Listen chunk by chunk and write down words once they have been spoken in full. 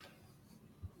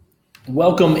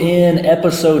Welcome in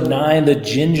episode 9, the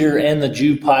Ginger and the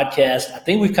Jew podcast. I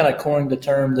think we've kind of coined the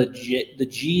term the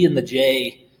G and the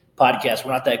J podcast.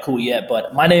 We're not that cool yet,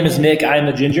 but my name is Nick. I am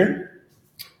the Ginger.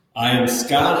 I am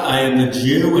Scott. I am the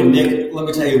Jew. And Nick, let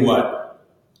me tell you what.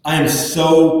 I am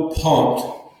so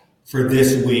pumped for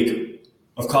this week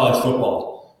of college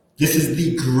football. This is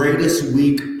the greatest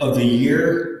week of the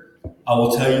year. I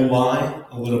will tell you why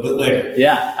a little bit later.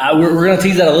 Yeah, we're going to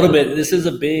tease that a little bit. This is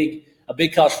a big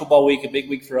college football week, a big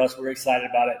week for us. We're excited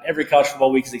about it. Every college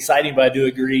football week is exciting, but I do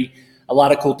agree a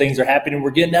lot of cool things are happening.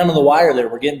 We're getting down to the wire there.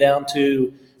 We're getting down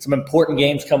to some important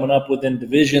games coming up within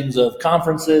divisions of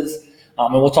conferences,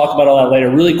 and we'll talk about all that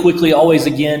later. Really quickly, always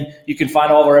again, you can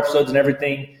find all of our episodes and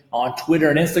everything on Twitter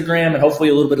and Instagram, and hopefully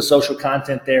a little bit of social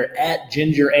content there at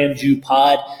Ginger and Jew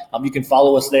Pod. You can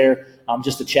follow us there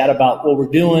just to chat about what we're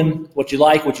doing, what you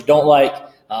like, what you don't like.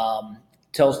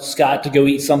 Tell Scott to go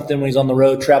eat something when he's on the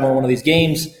road, traveling one of these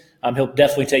games. He'll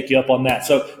definitely take you up on that.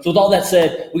 So with all that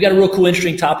said, we got a real cool,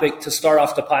 interesting topic to start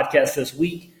off the podcast this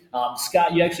week.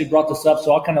 Scott, you actually brought this up,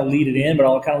 so I'll kind of lead it in, but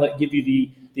I'll kind of give you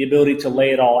the ability to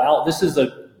lay it all out. This is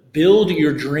a build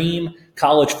your dream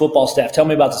college football staff. Tell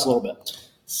me about this a little bit.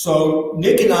 So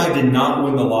Nick and I did not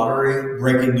win the lottery.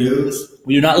 Breaking news.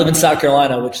 We do not live in South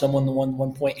Carolina, which someone won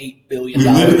 $1.8 billion. We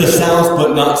live in the South,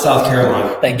 but not South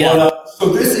Carolina. Thank God.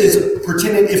 So this is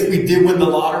pretending if we did win the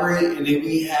lottery and if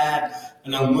we had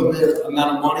an unlimited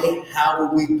amount of money, how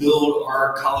would we build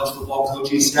our college football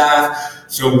coaching staff?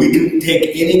 So we can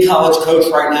take any college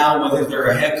coach right now, whether they're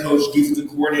a head coach, defensive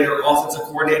coordinator, offensive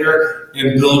coordinator,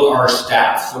 and build our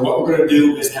staff. So what we're going to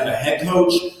do is have a head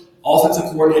coach, offensive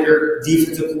coordinator,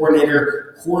 defensive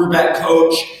coordinator, quarterback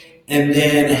coach, and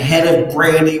then head of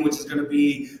branding, which is going to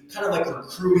be kind of like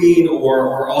recruiting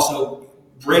or also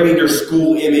branding their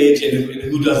school image and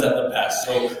who does that the best.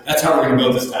 So that's how we're going to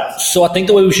build the staff. So I think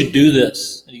the way we should do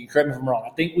this, and you can correct me if I'm wrong,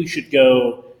 I think we should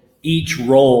go each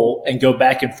role and go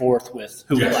back and forth with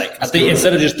who we like. I think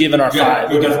instead of just giving our five.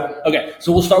 Okay,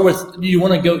 so we'll start with, do you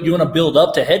want to build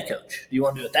up to head coach? Do you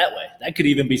want to do it that way? That could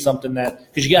even be something that,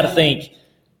 because you got to think.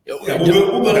 Yeah,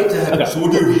 we'll build it to head. Okay. So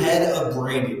we'll do head of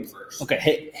branding first.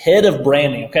 Okay, head of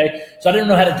branding. Okay, so I didn't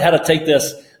know how to take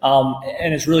this,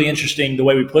 and it's really interesting the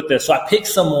way we put this. So I picked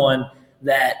someone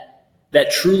that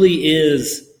truly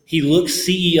is. He looks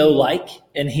CEO like,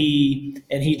 and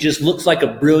he just looks like a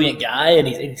brilliant guy, and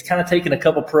he's kind of taken a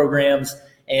couple programs,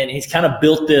 and he's kind of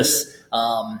built this.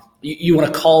 You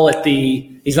want to call it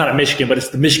he's not at Michigan, but it's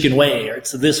the Michigan way, or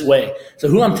it's this way. So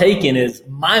who I'm taking is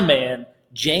my man,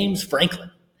 James Franklin.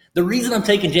 The reason I'm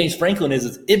taking James Franklin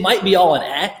is it might be all an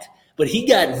act, but he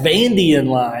got Vandy in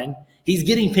line. He's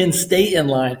getting Penn State in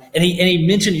line. And he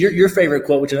mentioned your favorite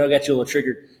quote, which I know got you a little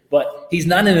triggered, but he's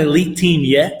not an elite team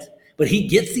yet, but he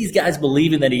gets these guys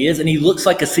believing that he is, and he looks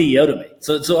like a CEO to me.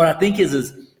 So what I think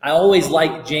is I always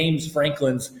like James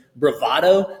Franklin's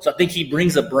bravado. So I think he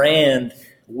brings a brand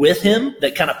with him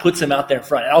that kind of puts him out there in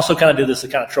front. I also kind of do this to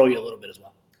kind of troll you a little bit as well.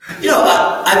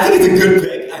 I think it's a good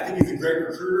pick. I think he's a great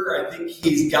recruiter. I think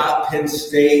he's got Penn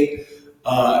State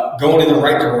going in the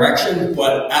right direction.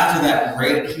 But after that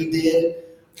rant he did,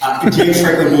 James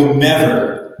Franklin will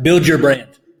never build your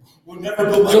brand. Will never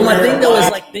build my brand. So my thing though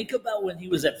is think about when he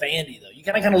was at Vandy though. You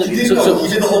kind of look. He did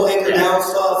the whole anchor down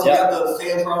stuff. He got the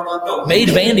fans running up. No, made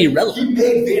Vandy relevant. He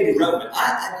made Vandy relevant.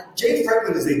 James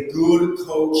Franklin is a good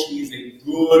coach. He's a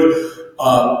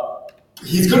good.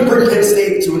 He's going to bring Penn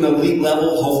State to an elite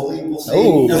level. Hopefully, we'll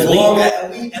see. As long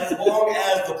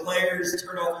as the players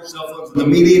turn off their cell phones in the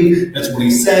meeting, that's what he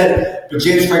said. But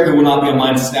James Franklin will not be on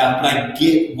my staff. But I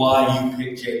get why you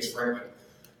picked James Franklin.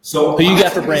 So who you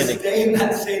got for branding? Stay in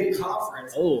that same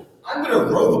conference. I'm going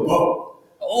to row the boat.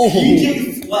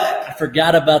 PJ Fleck. I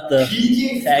forgot about the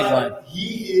tagline.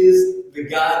 He is the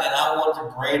guy that I want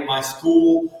to brand my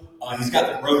school. He's got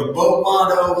the row the boat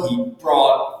motto. He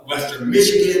brought Western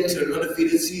Michigan to an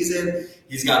undefeated season.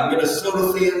 He's got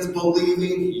Minnesota fans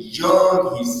believing. He's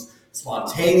young. He's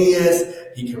spontaneous.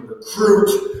 He can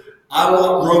recruit. I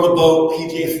want row the boat.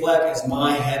 PJ Fleck as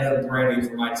my head of branding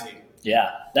for my team. Yeah,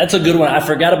 that's a good one. I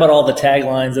forgot about all the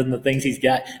taglines and the things he's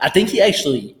got. I think he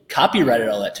actually copyrighted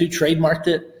all that too, trademarked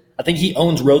it. I think he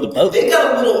owns Row the Boat. They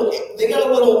got a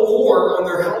little oar on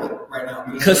their helmet right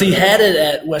now. Because he had it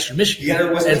at Western Michigan. He had it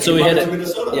at Western Michigan. So he had it to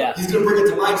Minnesota. Yeah. He's going to bring it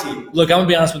to my team. Look, I'm going to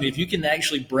be honest with you. If you can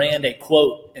actually brand a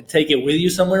quote and take it with you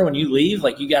somewhere when you leave,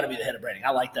 you got to be the head of branding. I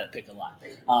like that pick a lot.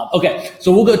 Okay,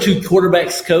 so we'll go to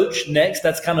quarterback's coach next.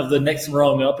 That's kind of the next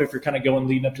rung up if you're kind of going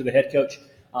leading up to the head coach.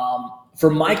 For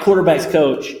my quarterback's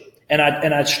coach, and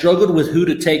I struggled with who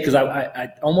to take because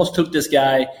I almost took this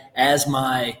guy as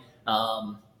my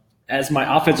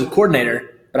offensive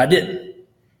coordinator, but I didn't.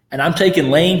 and I'm taking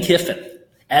Lane Kiffin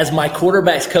as my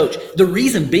quarterback's coach. The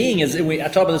reason being is, I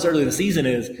talked about this earlier in the season,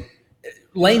 is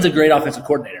Lane's a great offensive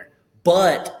coordinator.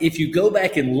 But if you go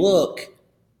back and look,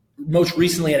 most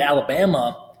recently at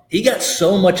Alabama, he got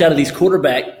so much out of these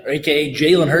quarterback, a.k.a.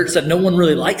 Jalen Hurts, that no one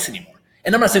really likes anymore.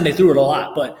 And I'm not saying they threw it a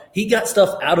lot, but he got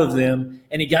stuff out of them,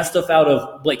 and he got stuff out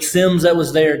of Blake Sims that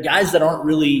was there, guys that aren't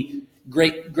really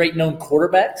great known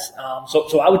quarterbacks.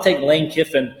 So I would take Lane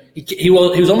Kiffin. He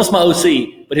was almost my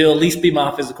OC, but he'll at least be my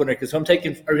offensive coordinator because who I'm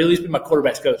taking, or he'll at least be my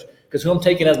quarterback's coach because who I'm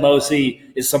taking as my OC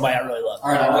is somebody I really love. All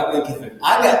right, I like Lane Kiffin.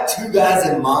 I got two guys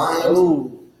in mind.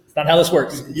 Oh, it's not how this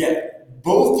works. Yeah,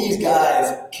 both these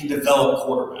guys can develop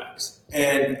quarterbacks,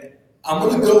 and I'm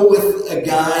going to go with a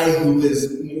guy who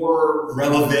is more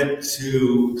relevant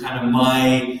to kind of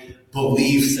my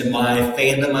beliefs and my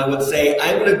fandom, I would say.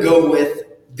 I'm going to go with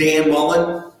Dan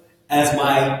Mullen as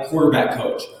my quarterback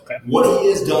coach. Okay. What he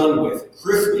has done with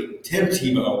Krifley, Tim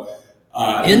Tebow.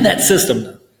 In that system,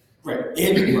 though. Right,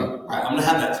 I'm going to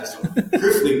have that system.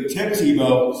 Krifley, Tim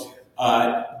Tebow,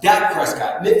 Dak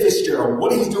Prescott, Nick Fitzgerald,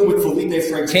 what he's doing with Felipe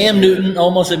Franks. Cam Newton,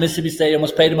 almost at Mississippi State,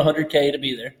 almost paid him $100K to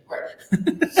be there. Right.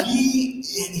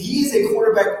 He's a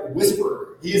quarterback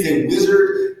whisperer. He is a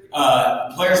wizard.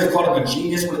 Players have called him a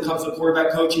genius when it comes to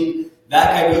quarterback coaching.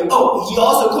 That guy. He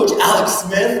also coached Alex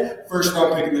Smith, first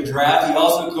round pick in the draft. He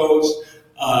also coached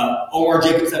Omar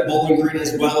Jacobs at Bowling Green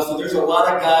as well. So there's a lot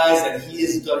of guys that he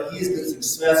has done. He has been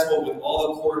successful with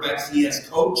all the quarterbacks he has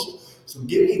coached. So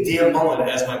give me Dan Mullen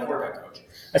as my quarterback coach.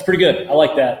 That's pretty good. I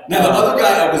like that. Now, the other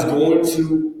guy I was going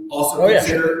to also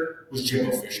consider was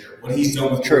Jimbo Fisher. What he's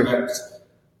done with quarterbacks.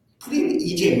 Putting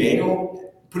E.J.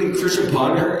 Manuel, putting Christian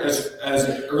Ponder as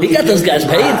early. He got those guys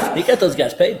paid. He got those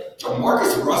guys paid.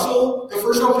 Marcus Russell, the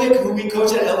first round pick, who we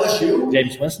coached at LSU.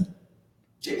 James Winston.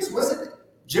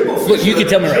 Jimbo Fisher. Look, you can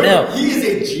tell me right now. He is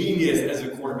a genius as a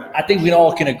quarterback. I think we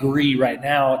all can agree right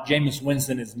now Jameis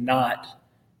Winston is not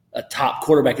a top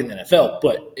quarterback in the NFL,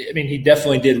 but I mean, he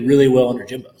definitely did really well under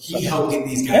Jimbo. He helped get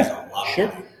these guys a lot.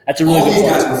 Sure, that's a really good point.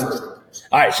 All these point. guys were first rounders.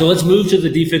 All right, so let's move to the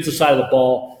defensive side of the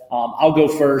ball. I'll go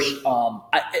first.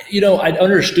 I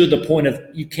understood the point of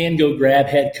you can go grab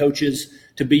head coaches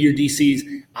to be your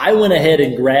DCs. I went ahead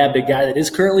and grabbed a guy that is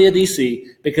currently a DC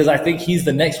because I think he's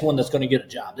the next one that's going to get a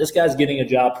job. This guy's getting a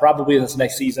job probably in this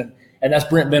next season, and that's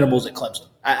Brent Venables at Clemson.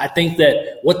 I think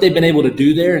that what they've been able to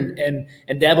do there, and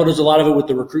Dabo does a lot of it with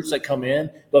the recruits that come in,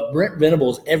 but Brent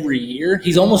Venables every year,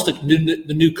 he's almost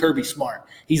the new Kirby Smart.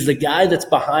 He's the guy that's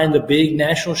behind the big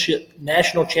national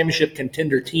championship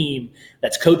contender team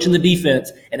that's coaching the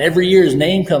defense, and every year his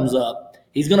name comes up.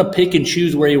 He's going to pick and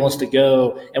choose where he wants to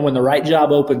go, and when the right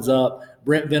job opens up,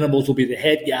 Brent Venables will be the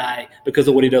head guy because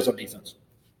of what he does on defense.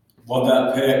 Love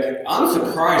that pick. I'm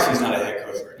surprised he's not a head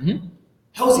coach right now. Mm-hmm.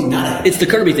 How is he not a head coach? It's the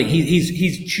Kirby thing.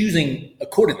 He's choosing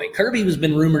accordingly. Kirby has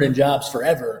been rumored in jobs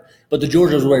forever, but the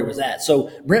Georgia was where he was at. So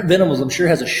Brent Venables, I'm sure,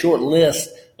 has a short list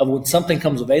of when something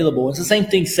comes available. It's the same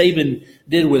thing Saban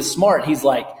did with Smart. He's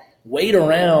like, wait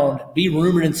around, be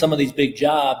rumored in some of these big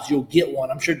jobs, you'll get one.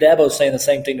 I'm sure Dabo's saying the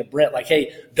same thing to Brent, like,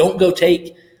 hey, don't go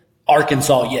take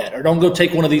Arkansas yet, or don't go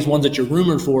take one of these ones that you're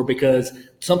rumored for because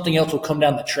something else will come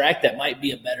down the track that might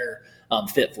be a better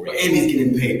fit for you. And he's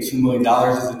getting paid $2 million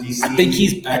as a DC.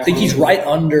 I think he's right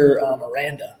under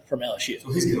Aranda from LSU.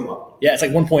 So he's getting a lot. Yeah, it's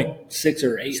like 1.6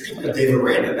 or 8 or something. David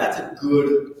Aranda, that's a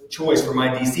good choice for my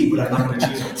DC, but I'm not going to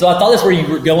choose him. So I thought that's where you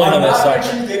were going on this side. I'm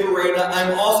not going to choose David Aranda.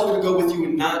 I'm also going to go with you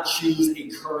and not choose a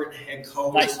current head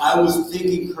coach. Nice. I was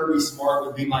thinking Kirby Smart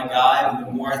would be my guy, and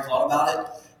the more I thought about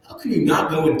it, how can you not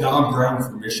go with Don Brown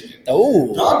from Michigan?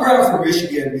 Oh, Don Brown from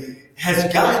Michigan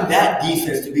has gotten that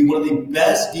defense to be one of the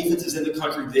best defenses in the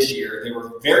country this year. They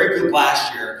were very good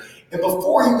last year. And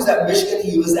before he was at Michigan,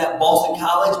 he was at Boston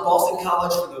College. Boston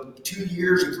College, for the 2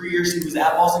 years or 3 years he was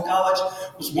at Boston College,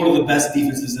 was one of the best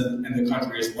defenses in the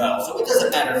country as well. So it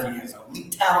doesn't matter if he has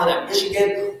elite talent at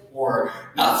Michigan or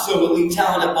not so elite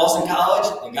talent at Boston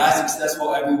College. The guy's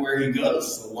successful everywhere he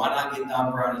goes. So why not get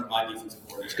Don Brown as my defensive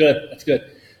coordinator? That's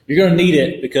good. You're going to need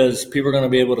it because people are going to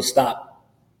be able to stop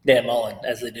Dan Mullen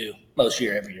as they do most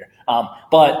year, every year.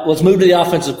 But let's move to the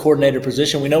offensive coordinator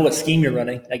position. We know what scheme you're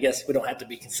running. I guess we don't have to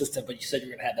be consistent, but you said you're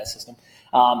going to have that system.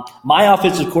 My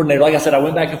offensive coordinator, like I said, I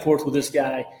went back and forth with this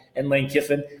guy and Lane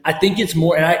Kiffin. I think it's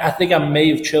more, and I think I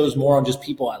may have chose more on just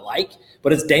people I like,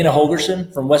 but it's Dana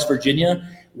Holgorsen from West Virginia.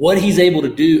 What he's able to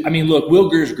do, I mean, look, Will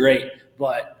Greer's great,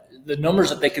 but the numbers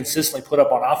that they consistently put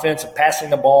up on offense and passing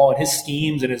the ball and his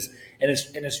schemes and his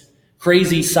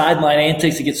crazy sideline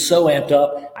antics, he gets so amped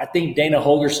up. I think Dana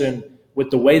Holgorsen,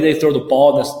 with the way they throw the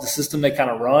ball, the system they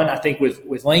kind of run, I think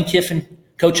with Lane Kiffin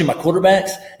coaching my quarterbacks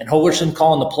and Holgorsen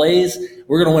calling the plays,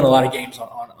 we're going to win a lot of games on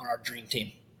our dream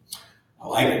team. I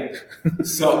like it.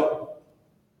 So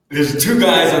there's two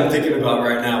guys I'm thinking about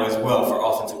right now as well for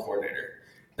offensive coordinator.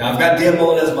 Now I've got Dan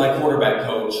Mullen as my quarterback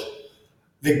coach.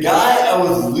 The guy I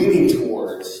was leaning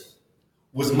towards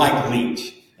was Mike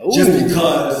Leach. Ooh. Just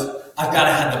because I've got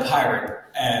to have the Pirate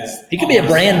as he could be a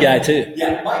brand guy too.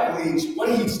 Yeah, Mike Leach,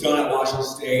 what he's done at Washington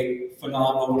State,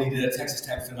 phenomenal. What he did at Texas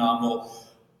Tech, phenomenal.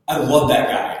 I love that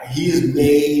guy. He has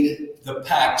made the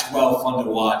Pac-12 fun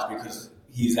to watch because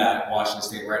he's at Washington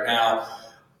State right now.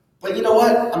 But you know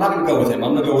what? I'm not going to go with him.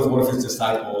 I'm going to go with one of his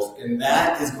disciples, and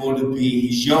that is going to be,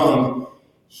 he's young.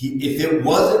 If it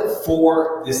wasn't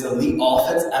for this elite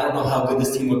offense, I don't know how good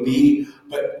this team would be.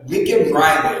 But Lincoln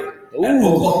Riley at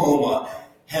Oklahoma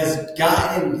has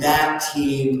gotten that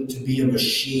team to be a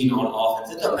machine on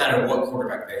offense. It doesn't matter what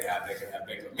quarterback they have. They can have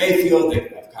Baker Mayfield. They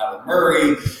can have Kyler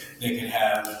Murray. They can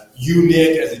have you,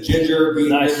 Nick, as a ginger being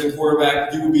the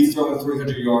quarterback. You would be throwing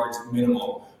 300 yards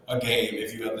minimum a game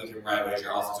if you have Lincoln Riley as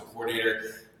your offensive coordinator.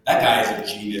 That guy is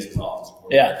a genius as an offensive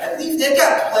coordinator. Yeah. And they've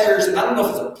got players, and I don't know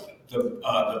if it's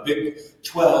the Big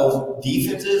 12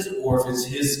 defenses or if it's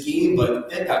his scheme, but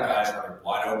they've got guys that are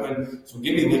wide open. So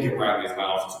give me Lincoln Riley as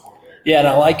my offensive coordinator. Yeah, and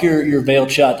I like your veiled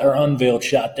shot or unveiled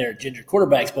shot there, ginger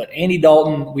quarterbacks. But Andy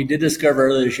Dalton, we did discover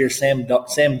earlier this year, Sam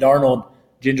Darnold,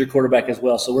 ginger quarterback as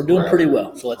well. So we're doing pretty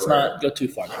well. So let's not go too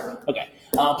far there. Okay,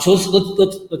 so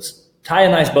let's tie a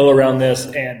nice bow around this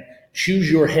and choose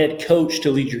your head coach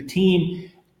to lead your team.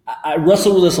 I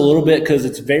wrestle with this a little bit because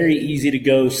it's very easy to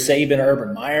go Saban or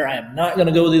Urban Meyer. I am not going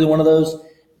to go with either one of those.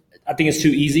 I think it's too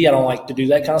easy. I don't like to do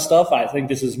that kind of stuff. I think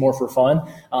this is more for fun.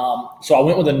 So I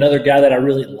went with another guy that I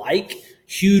really like.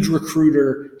 Huge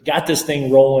recruiter, got this thing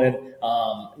rolling.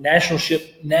 National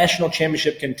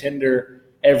championship contender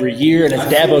every year, and it's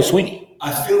Dabo Swinney.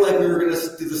 I feel like we were going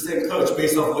to do the same coach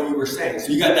based off what you were saying.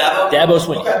 So you got Dabo? Dabo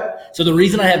Swinney. Okay. So the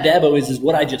reason I have Dabo is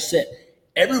what I just said.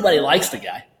 Everybody likes the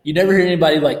guy. You never hear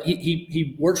anybody like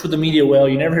he works with the media well.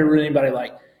 You never hear anybody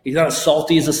like he's not as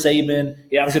salty as a Saban.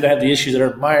 He obviously doesn't have the issues that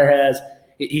Urban Meyer has.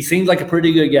 He seems like a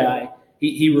pretty good guy.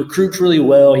 He recruits really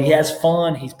well. He has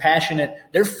fun. He's passionate.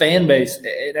 Their fan base,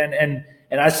 and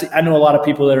I know a lot of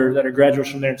people that are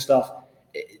graduates from there and stuff.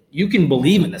 You can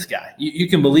believe in this guy. You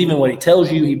can believe in what he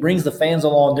tells you. He brings the fans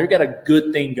along. They've got a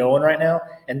good thing going right now,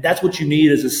 and that's what you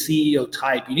need as a CEO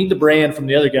type. You need the brand from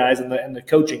the other guys and the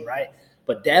coaching, right?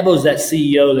 But Dabo's that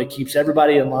CEO that keeps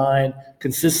everybody in line,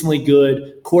 consistently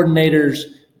good, coordinators,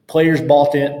 players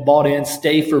bought in,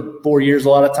 stay for 4 years a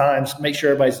lot of times, make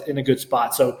sure everybody's in a good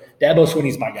spot. So Dabo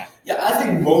Swinney's my guy. Yeah, I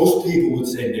think most people would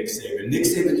say Nick Saban. Nick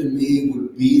Saban to me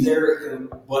would be there,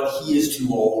 but he is too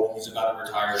old. He's about to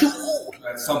retire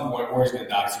at some point, or he's going to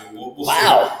die soon. We'll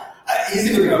Wow. See.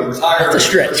 He's either going to retire. That's a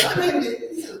stretch. I mean,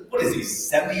 what is he,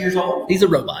 70 years old? He's a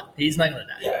robot. He's not going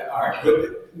to die. Yeah, all right.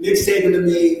 But Nick Saban to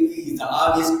me, he's the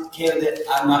obvious candidate.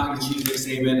 I'm not going to choose Nick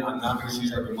Saban. I'm not going to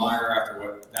choose Urban Meyer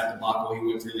after that debacle he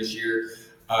went through this year,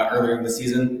 earlier in the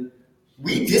season.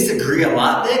 We disagree a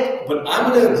lot, Nick, but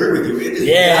I'm going to agree with you. It is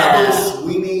Dabo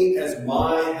Swinney as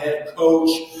my head coach.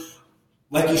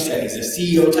 Like you said, he's a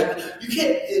CEO type. You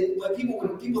can't.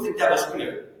 When people think Dabo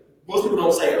Swinney, most people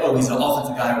don't say, "Oh, he's an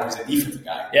offensive guy" or "He's a defensive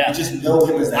guy." Yeah. You just know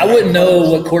him as that. I wouldn't know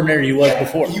what coordinator he was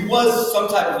before. He was some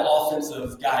type of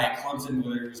offensive guy at Clemson,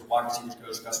 whether he was a wide receivers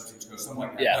coach, special teams coach, something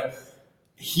like that. Yeah. But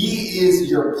he is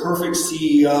your perfect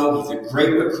CEO. He's a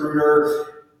great recruiter.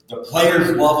 The players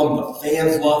love him. The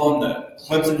fans love him. The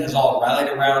Clemson has all rallied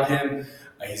around him.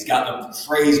 He's got the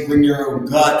phrase, bring your own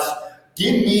guts.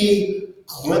 Give me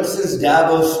Clemson's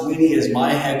Dabo Swinney as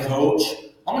my head coach.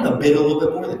 I'm going to bid a little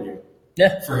bit more than you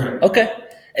for him. Okay.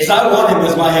 Because I want him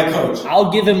as my head coach.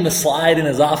 I'll give him the slide in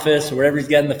his office or wherever he's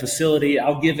got in the facility.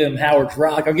 I'll give him Howard's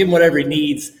Rock. I'll give him whatever he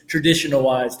needs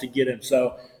traditional-wise to get him.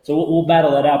 So we'll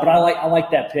battle that out. But I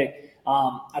like that pick.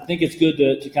 I think it's good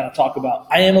to kind of talk about.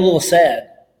 I am a little sad.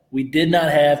 We did not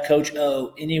have Coach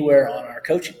O anywhere on our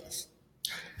coaching list.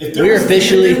 If there was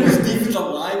defensive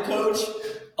line coach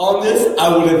on this,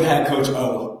 I would have had Coach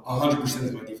O 100%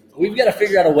 as my defensive line. We've got to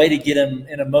figure out a way to get him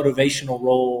in a motivational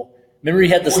role. Remember he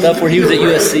had the stuff where he was at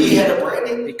USC? He had a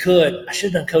branding. He could. I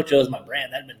should have done Coach O as my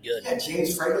brand. That would have been good. Yeah,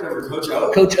 James Franklin over Coach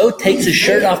O. Coach O takes his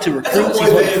shirt off to recruits. He's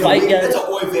going to fight guys. That's an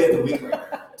Oy vey of the week right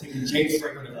there. Taking James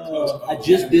Franklin over Coach O. I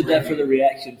just did that for the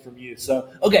reaction from you. So,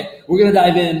 okay, we're going to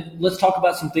dive in. Let's talk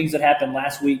about some things that happened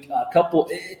last week.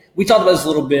 We talked about this a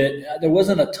little bit. There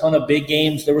wasn't a ton of big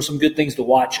games. There were some good things to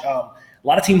watch. A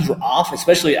lot of teams were off,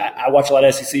 especially I watch a lot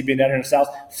of SEC being down here in the South.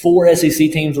 4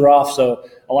 SEC teams were off, so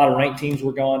a lot of ranked teams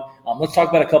were gone. Let's talk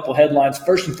about a couple headlines.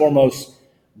 First and foremost,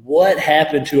 what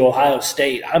happened to Ohio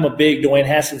State? I'm a big Dwayne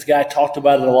Haskins guy, talked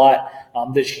about it a lot.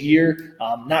 this year.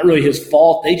 Not really his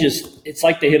fault. It's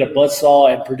like they hit a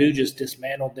buzzsaw and Purdue just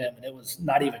dismantled them, and it was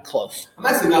not even close. I'm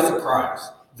actually not surprised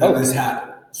that this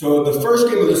happened. So the first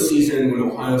game of the season when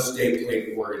Ohio State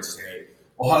played Oregon State,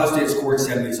 Ohio State scored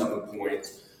 77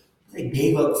 points. They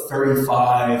gave up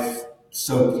 35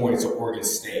 points to Oregon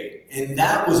State. And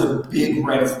that was a big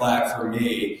red flag for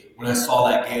me when I saw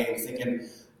that game, thinking,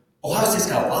 Ohio State's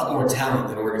got a lot more talent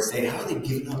than Oregon State. How are they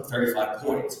giving up 35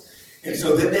 points? And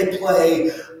so then they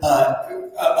play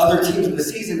other teams in the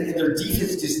season, and their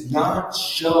defense does not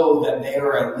show that they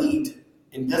are elite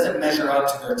and doesn't measure up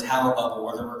to their talent level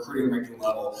or their recruiting ranking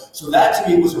level. So that, to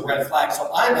me, was a red flag. So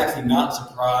I'm actually not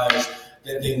surprised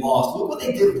that they lost. Look what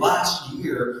they did last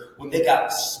year when they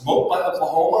got smoked by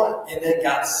Oklahoma and then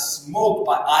got smoked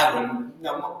by Iowa.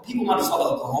 Now, people might have saw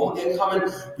the Oklahoma game coming,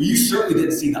 but you certainly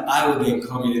didn't see the Iowa game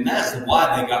coming, and that's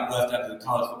why they got left out of the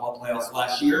college football playoffs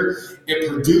last year. And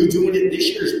Purdue doing it this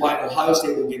year is why Ohio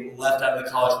State will get left out of the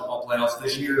college football playoffs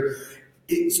this year.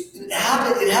 It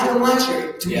happened last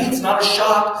year. To me, it's not a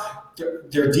shock.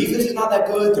 Their defense is not that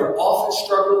good. Their offense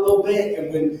struggled a little bit,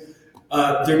 and when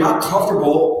they're not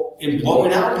comfortable in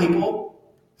blowing out people,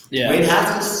 Wayne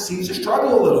Haskins seems to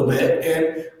struggle a little bit,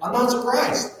 and I'm not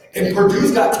surprised. And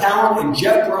Purdue's got talent, and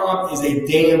Jeff Brom is a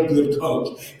damn good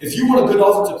coach. If you want a good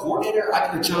offensive coordinator, I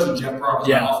could have chosen Jeff Brom as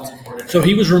my offensive coordinator. So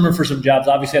he was rumored for some jobs.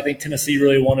 Obviously, I think Tennessee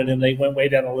really wanted him. They went way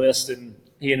down the list, and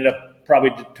he ended up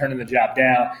probably turning the job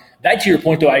down. Back to your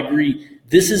point, though, I agree.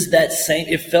 This is that same –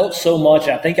 it felt so much –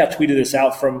 I think I tweeted this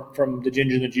out from the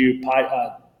Ginger and the Jew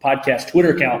podcast Twitter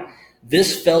account.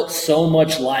 This felt so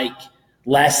much like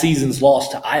last season's loss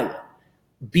to Iowa.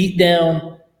 Beat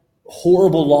down,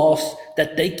 horrible loss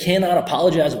that they cannot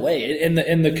apologize away. And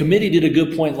the committee did a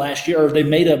good point last year, or they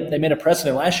made a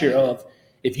precedent last year of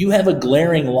if you have a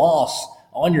glaring loss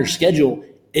on your schedule,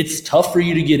 it's tough for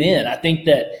you to get in. I think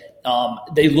that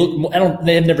they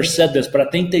have never said this, but I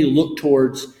think they look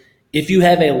towards if you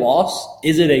have a loss,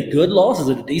 is it a good loss? Is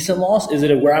it a decent loss? Is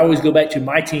it where I always go back to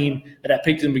my team that I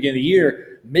picked in the beginning of the year,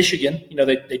 Michigan.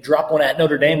 They drop one at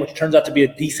Notre Dame, which turns out to be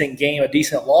a decent game, a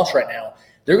decent loss right now.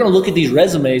 They're going to look at these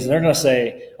resumes and they're going to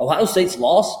say, Ohio State's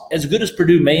loss, as good as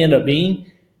Purdue may end up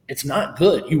being, it's not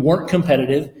good. You weren't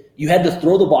competitive. You had to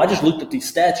throw the ball. I just looked at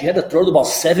these stats. You had to throw the ball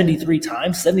 73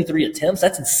 times, 73 attempts.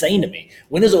 That's insane to me.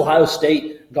 When has Ohio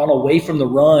State gone away from the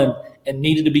run and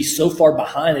needed to be so far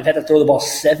behind? They've had to throw the ball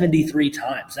 73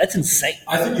 times. That's insane.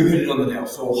 I think you hit it on the nail.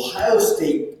 So Ohio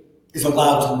State is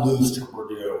allowed to lose to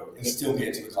Purdue and still get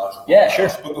into the college football playoffs. Sure.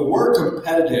 But the word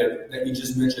competitive that you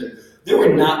just mentioned, they were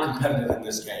not competitive in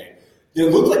this game. They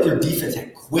looked like their defense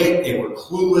had quit. They were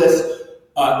clueless.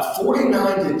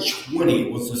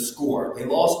 49-20 was the score. They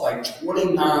lost by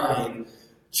 29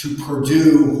 to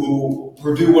Purdue,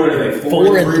 Purdue, what are they,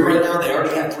 4-3 right now? They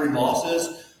already had 3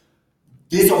 losses.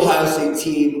 This Ohio State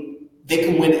team, they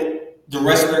can win the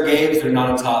rest of their games. They're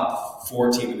not a top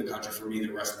 4 team in the country for me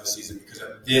the rest of the season because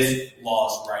of this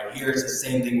loss right here. It's the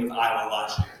same thing with Iowa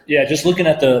last year. Yeah, just looking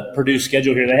at the Purdue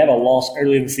schedule here, they have a loss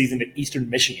early in the season to Eastern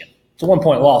Michigan. It's a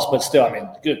 1-point loss, but still, I mean,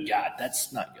 good God,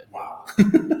 that's not good. Wow.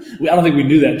 I don't think we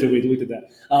knew that until we looked at that.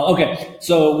 Okay,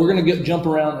 so we're going to jump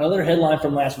around. Another headline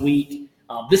from last week.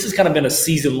 This has kind of been a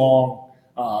season-long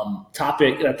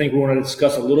topic that I think we want to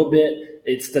discuss a little bit.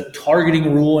 It's the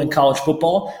targeting rule in college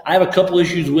football. I have a couple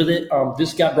issues with it.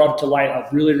 This got brought to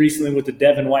light really recently with the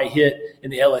Devin White hit in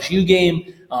the LSU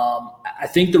game. I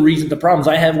think the problems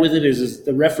I have with it is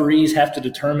the referees have to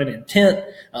determine intent.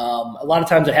 A lot of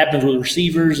times it happens with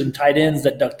receivers and tight ends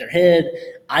that duck their head.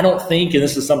 I don't think, and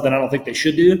this is something I don't think they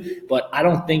should do, but I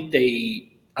don't think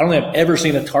I've ever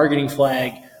seen a targeting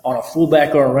flag on a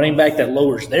fullback or a running back that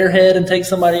lowers their head and takes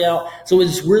somebody out. So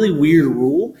it's a really weird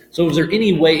rule. So is there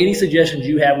any suggestions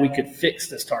you have we could fix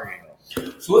this targeting rule?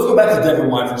 So let's go back to Devin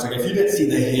White for a second. If you didn't see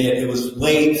the hit, it was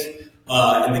late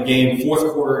in the game,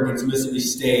 4th quarter against Mississippi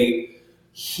State.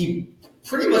 He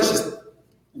pretty much just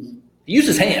used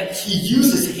his hands. He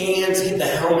used his hands, hit the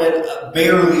helmet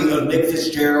barely of Nick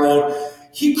Fitzgerald.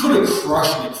 He could have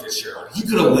crushed Nick Fitzgerald. He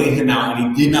could have laid him out,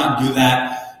 and he did not do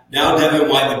that. Now Devin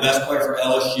White, the best player for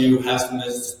LSU, has to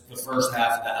miss the first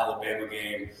half of the Alabama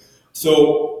game.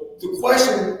 So the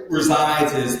question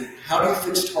resides is how do you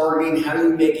fix targeting? How do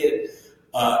you make it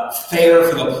fair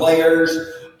for the players?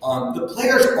 The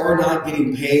players are not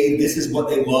getting paid. This is what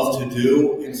they love to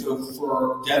do. And so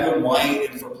for Devin White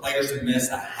and for players to miss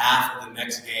a half of the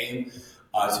next game,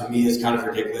 to me is kind of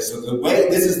ridiculous. So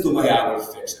this is the way I would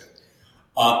fix it.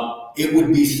 It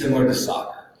would be similar to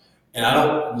soccer. And I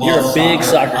don't love You're a big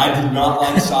soccer. I do not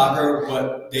like soccer,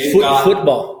 but they've got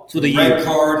football. the red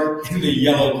card and the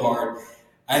yellow card.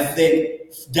 I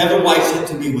think Devin White's hit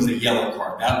to me was a yellow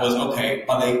card. That was okay.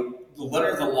 By the letter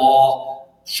of the law,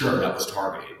 sure, that was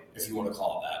targeted, if you want to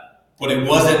call it that. But it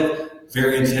wasn't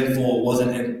very intentful. It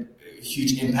wasn't a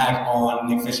huge impact on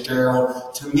Nick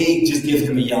Fitzgerald. To me, just give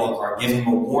him a yellow card. Give him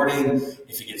a warning.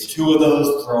 If he gets 2 of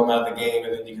those, throw him out of the game,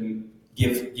 and then you can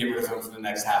get rid of him for the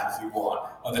next half if you want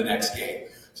of the next game.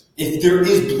 If there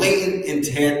is blatant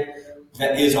intent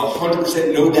that is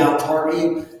 100% no doubt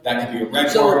targeting, that could be a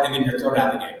red card, and then you're thrown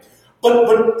out of the game.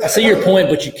 But I see your point,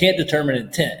 but you can't determine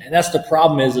intent, and that's the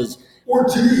problem. Is or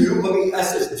do you? Let me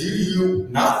ask this: do you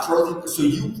not throw them? So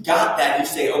you got that? You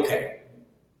say, okay,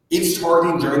 it's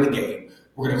targeting during the game.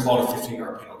 We're going to call it a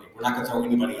 15-yard penalty. We're not going to throw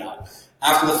anybody out.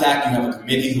 After the fact, you have a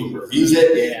committee who reviews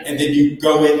it, and then you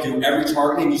go in through every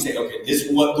targeting. And you say, okay, this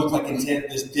is what looked like intent.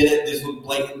 This did it. This looked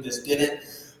blatant. This didn't.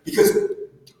 Because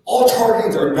all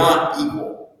targetings are not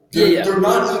equal. They're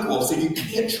not equal, so you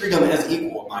can't treat them as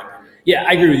equal, in my opinion. Yeah,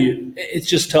 I agree with you. It's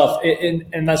just tough,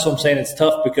 and that's what I'm saying. It's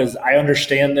tough because I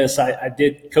understand this. I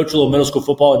did coach a little middle school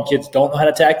football, and kids don't know how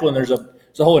to tackle, and there's a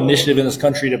whole initiative in this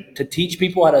country to teach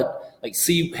people how to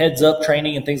see heads up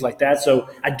training and things like that. So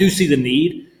I do see the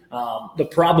need. The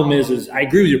problem is I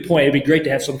agree with your point. It'd be great to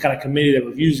have some kind of committee that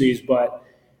reviews these, but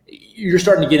you're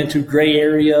starting to get into gray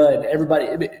area, and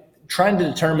everybody trying to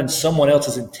determine someone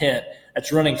else's intent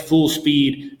that's running full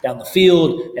speed down the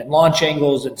field and launch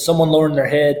angles and someone lowering their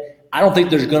head. I don't think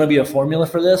there's going to be a formula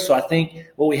for this. So I think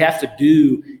what we have to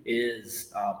do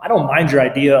is I don't mind your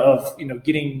idea of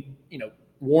getting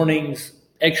warnings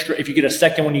extra if you get a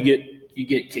second when you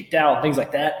get kicked out and things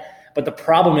like that. But the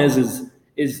problem is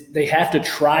they have to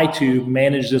try to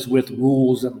manage this with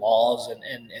rules and laws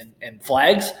and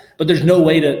flags, but there's no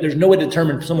way to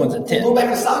determine someone's intent. We'll go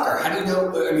back to soccer. How do you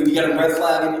know? I mean, you got a red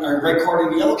flag or a red card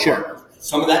and a yellow card. Sure.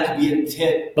 Some of that could be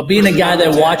intent. But being a guy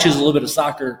that watches a little bit of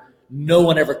soccer, no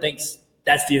one ever thinks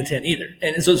that's the intent either.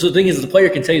 And so the thing is, the player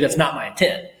can tell you that's not my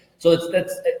intent. So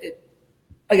that's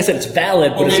like I said, it's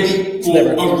valid. But maybe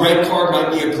a red card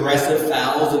might be aggressive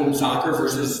fouls in soccer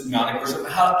versus non-aggressive.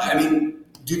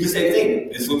 Do the same thing.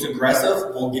 This looks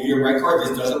aggressive, we'll give you a red card.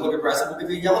 This doesn't look aggressive, we'll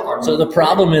give you a yellow card. So the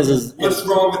problem is what's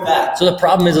wrong with that? So the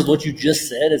problem is what you just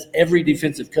said is every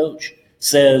defensive coach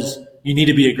says you need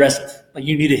to be aggressive. Like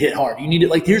you need to hit hard. You need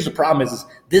to here's the problem is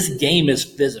this game is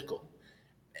physical.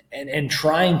 And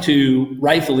trying to,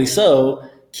 rightfully so,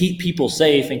 keep people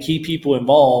safe and keep people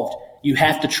involved, you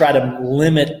have to try to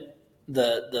limit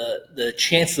the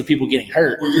chance of people getting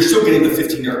hurt. Well, you're still getting the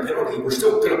 15-yard penalty. We're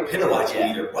still going to penalize you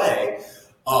either way.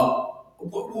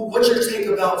 What's your take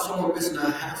about someone missing a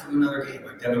half of another game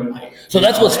like Devin White? So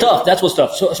that's what's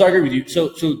tough. So I agree with you.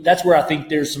 So that's where I think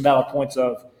there's some valid points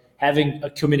of having a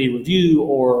committee review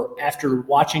or after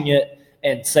watching it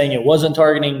and saying it wasn't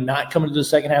targeting, not coming to the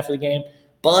second half of the game.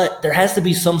 But there has to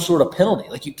be some sort of penalty.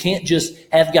 Like you can't just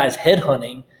have guys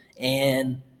headhunting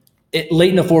and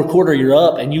late in the fourth quarter you're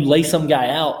up and you lay some guy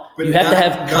out. But you have to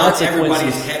have consequences. Not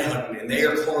everybody's headhunting, and they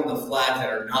are calling the flags that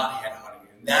are not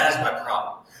headhunting, and that is my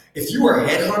problem. If you are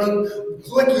headhunting,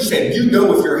 like you said, if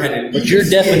you're headed. But your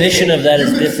definition of that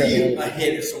is different. You can see a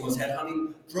hit if someone's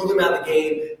headhunting, throw them out of the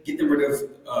game, get them rid of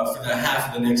for the half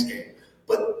of the next game.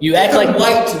 But you act like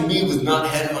White to me was not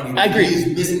headhunting. I agree. He's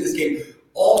missing this game.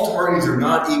 All targets are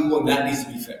not equal, and that needs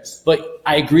to be fixed. But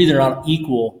I agree they're not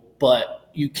equal, but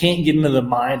you can't get into the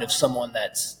mind of someone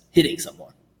that's hitting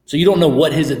someone. So you don't know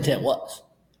what his intent was.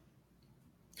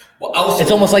 Well,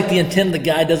 it's almost like the intent of the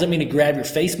guy doesn't mean to grab your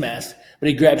face mask, but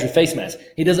he grabs your face mask.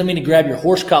 He doesn't mean to grab your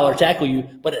horse collar, tackle you,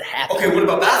 but it happened. Okay, what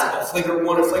about basketball? Flagrant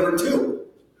 1 and flagrant 2.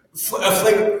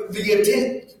 The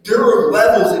intent. There are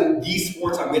levels in these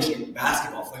sports I'm mentioning.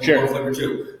 Basketball, flagrant 1, flagrant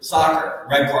 2. Soccer,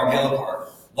 red card, yellow card.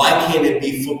 Why can't it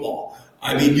be football?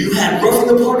 I mean, you had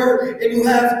roughing the punter and you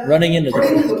have running into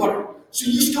the punter. So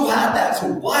you still have that. So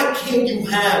why can't you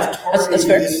have targeting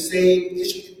the same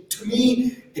issue? To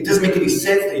me, it doesn't make any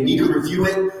sense. They need to review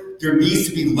it. There needs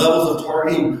to be levels of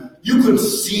targeting. You can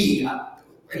see,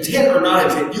 intent or not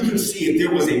intent, you can see if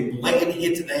there was a blatant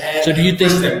hit to the head. So do you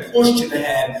think that push to the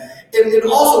head? And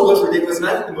also what's ridiculous, and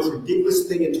I think the most ridiculous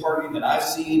thing in targeting that I've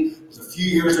seen was a few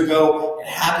years ago. It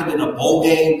happened in a bowl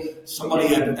game. Somebody,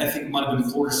 I think it might have been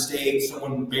Florida State,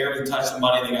 someone barely touched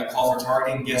somebody. They got called for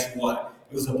targeting. Guess what?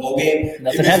 It was a bowl game.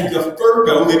 Nothing happened.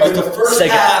 They missed the first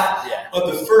half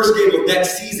of the first game of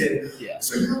next season. Yeah.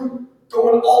 So you're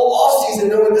going all off season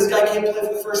knowing this guy can't play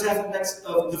for the first half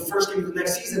of the first game of the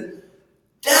next season.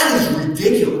 That is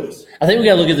ridiculous. I think we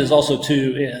got to look at this also,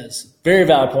 too, is very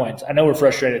valid points. I know we're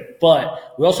frustrated,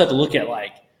 but we also have to look at,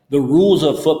 the rules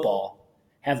of football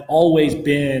have always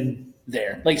been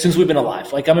there. Since we've been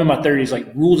alive. I'm in my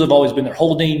 30s, rules have always been there.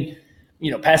 Holding,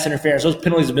 pass interference. Those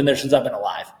penalties have been there since I've been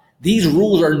alive. These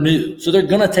rules are new, so they're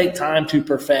going to take time to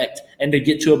perfect and to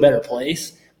get to a better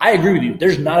place. I agree with you.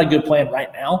 There's not a good plan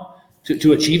right now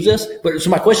to achieve this. But so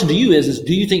my question to you is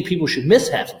do you think people should miss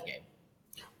half of the game?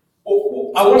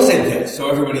 Well, I want to say this, so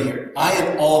everybody here. I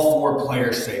am all for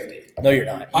player safety. No, you're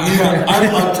not.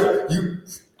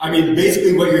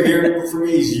 Basically what you're hearing from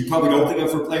me is you probably don't think I'm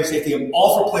for player safety. I'm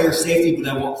all for player safety, but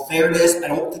I want fairness. I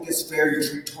don't think it's fair you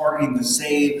treat targeting the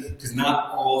same because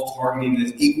not all targeting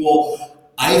is equal.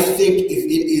 I think if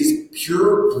it is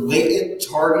pure, blatant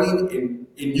targeting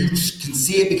and you just can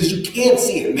see it because you can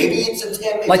see it. Maybe it's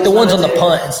intent. Like the ones on the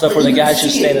punt and stuff where the guy's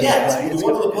just standing there. Yes, the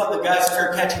one on the punt, the guy's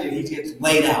fair catching it, he gets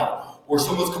laid out. Or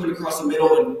someone's coming across the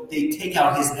middle and they take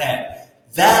out his head.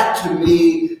 That, to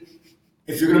me,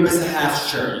 if you're going to miss a half,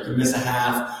 sure, you can miss a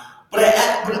half. But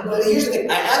here's the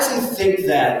thing. I actually think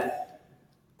that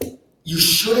you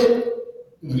shouldn't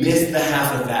miss the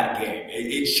half of that game.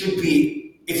 It should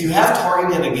be, if you have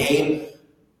targeting in a game,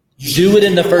 you should do it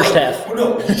in the first half.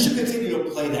 No, you should continue to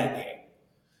play that game.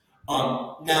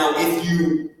 Now, if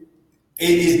it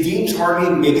is deemed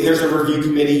targeting, maybe there's a review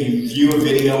committee, you view a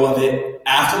video of it.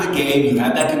 After the game, you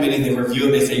have that committee, they review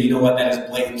it, they say, you know what, that is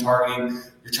blatant targeting.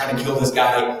 You're trying to kill this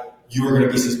guy. You are going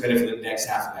to be suspended for the next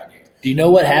half of that game. Do you know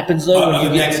what happens though when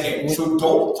you get next game? So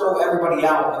don't throw everybody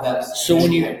out of that. So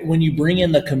when you bring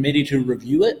in the committee to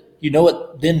review it, you know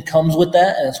what then comes with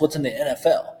that, and it's what's in the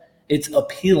NFL. It's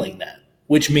appealing that,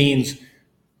 which means,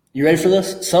 you ready for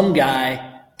this? Some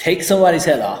guy takes somebody's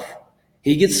head off.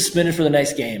 He gets suspended for the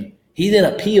next game. He then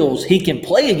appeals. He can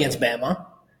play against Bama,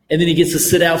 and then he gets to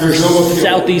sit out for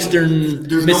Southeastern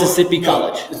Mississippi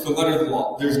College. It's the letter of the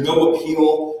law. There's no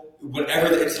appeal.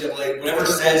 Whatever the NCAA, whatever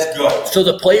says, go. So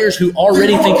the players who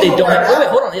already think they don't have – wait,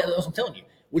 hold on. Yeah, that's what I'm telling you.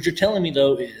 What you're telling me,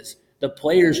 though, is the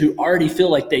players who already feel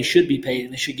like they should be paid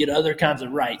and they should get other kinds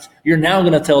of rights, you're now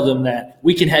going to tell them that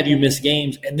we can have you miss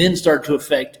games and then start to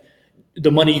affect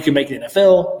the money you can make in the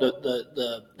NFL,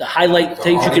 the highlight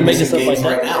tapes you can make and stuff like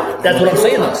that. Right, that's what I'm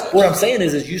saying. What I'm saying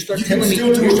is you start telling me –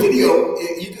 you can still do a video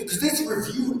because it's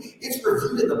reviewed. It's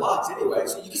reviewed in the box anyway,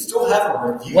 so you can still have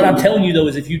a review. What I'm telling you, though,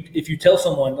 is if you tell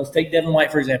someone, let's take Devin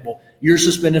White, for example, you're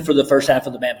suspended for the first half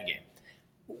of the Bama game.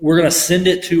 We're going to send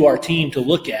it to our team to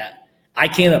look at. I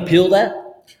can't appeal that.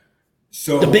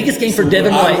 So the biggest game for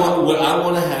Devin White. What I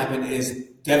want to happen is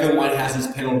Devin White has his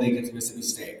penalty against Mississippi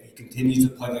State. He continues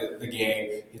to play the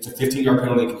game. It's a 15-yard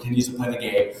penalty. He continues to play the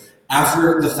game.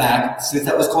 After the fact, since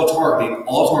that was called targeting,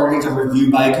 all targetings are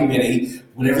reviewed by a committee.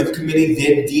 Whenever the committee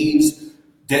then deems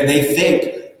that they think,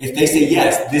 if they say,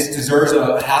 yes, this deserves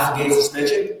a half a game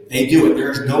suspension, they do it.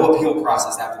 There is no appeal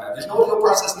process after that. There's no appeal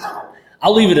process now.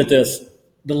 I'll leave it at this.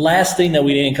 The last thing that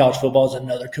we need in college football is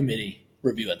another committee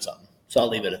reviewing something. So I'll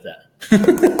leave it at that.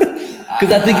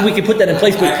 Because I think we can put that in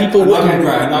place, but people wouldn't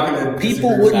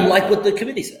like what the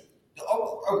committee said.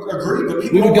 Agree, but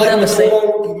people don't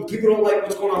like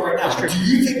what's going on right now. Do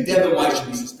you think Devin White should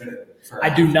be suspended? I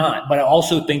do not, but I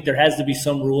also think there has to be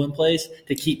some rule in place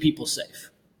to keep people safe.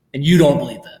 And you don't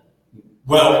believe that.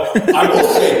 Well, I will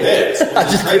say this.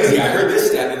 Which is crazy. I heard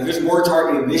this stat, and there's more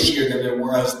targeting this year than there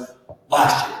was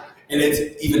last year. And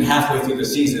it's even halfway through the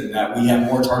season that we have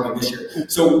more targeting this year.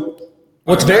 So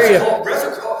what's refs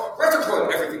are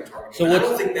calling everything targeting. So I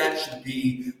don't think that should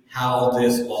be how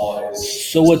this law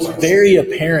is. So what's very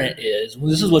apparent is,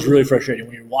 this is what's really frustrating,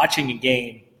 when you're watching a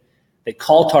game, they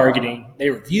call targeting, they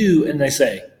review, and they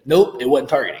say, nope, it wasn't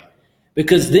targeting.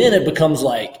 Because then it becomes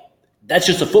like, that's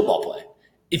just a football play.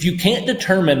 If you can't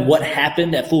determine what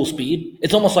happened at full speed,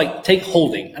 it's almost like take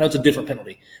holding. I know it's a different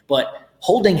penalty, but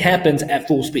holding happens at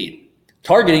full speed.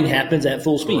 Targeting happens at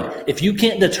full speed. Right. If you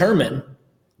can't determine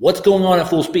what's going on at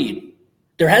full speed,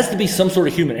 there has to be some sort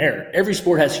of human error. Every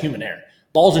sport has human error.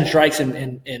 Balls and strikes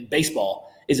in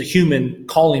baseball is a human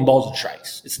calling balls and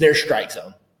strikes. It's their strike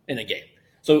zone in a game.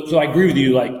 So I agree with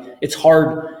you. Like it's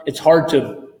hard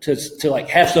to like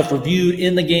have stuff reviewed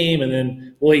in the game and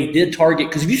then, well, he did target.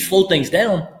 Because if you slow things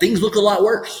down, things look a lot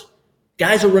worse.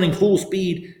 Guys are running full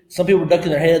speed. Some people are ducking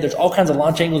their head. There's all kinds of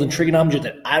launch angles and trigonometry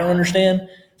that I don't understand.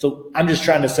 So I'm just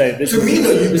trying to say this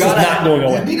is not going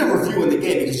away. You need a review in the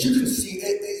game because you can see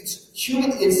it's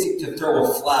human instinct to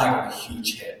throw a flag on a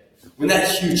huge hit. When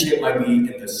that huge hit might be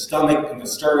in the stomach, in the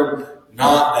sternum,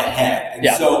 not the head.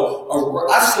 And so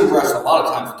I've seen refs a lot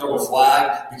of times throw a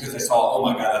flag because they saw, oh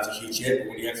my God, that's a huge hit. But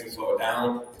when you actually slow it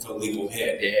down, it's a legal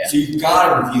hit. Yeah. So you've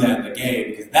got to review that in the game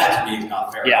because that to me is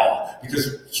not fair at all.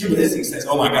 Because human instinct says,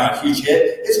 oh my God, huge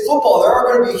hit. It's football. There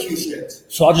are going to be huge hits.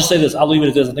 So I'll just say this. I'll leave it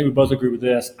at this. I think we both agree with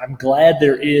this. I'm glad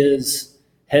there is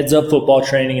heads-up football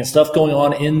training and stuff going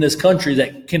on in this country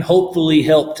that can hopefully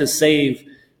help to save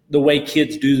the way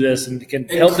kids do this and can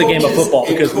help the game of football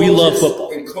because we love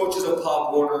football. And coaches of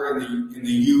Pop Warner and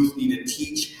the youth need to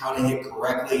teach how to hit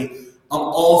correctly. I'm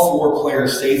all for player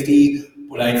safety,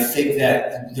 but I think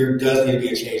that there does need to be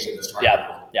a change in this target.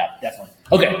 Yeah, definitely.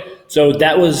 Okay, so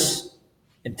that was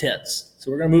intense.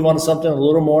 So we're going to move on to something a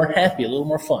little more happy, a little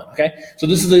more fun, okay? So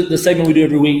this is the segment we do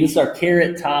every week. This is our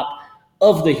carrot top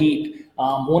of the heap.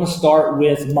 I want to start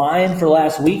with mine for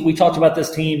last week. We talked about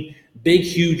this team, big,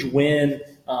 huge win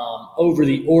over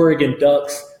the Oregon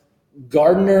Ducks.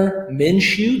 Gardner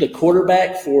Minshew, the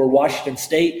quarterback for Washington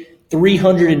State,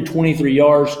 323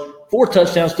 yards, 4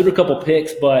 touchdowns, threw a couple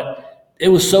picks, but it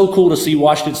was so cool to see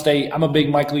Washington State. I'm a big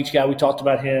Mike Leach guy. We talked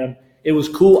about him. It was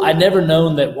cool. I'd never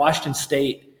known that Washington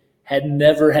State had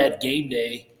never had game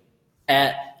day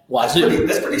at Wazoo.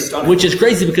 That's pretty stunning. Which is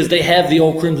crazy because they have the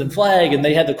old crimson flag and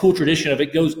they have the cool tradition of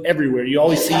it goes everywhere. You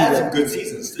always see some good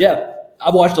seasons. Too. Yeah.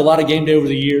 I've watched a lot of game day over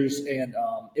the years, and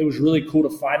it was really cool to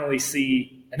finally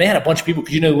see. And they had a bunch of people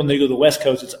because, when they go to the West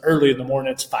Coast, it's early in the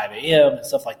morning, it's 5 a.m. and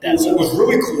stuff like that. What was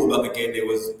really cool about the game day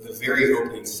was the very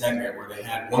opening segment where they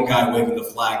had one guy waving the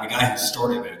flag, the guy who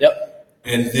started it. Yep.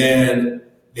 And then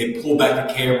they pulled back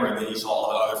the camera, and then you saw all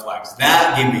the other flags.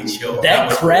 That gave me chills.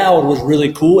 That crowd was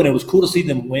really cool, and it was cool to see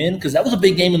them win because that was a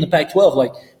big game in the Pac-12.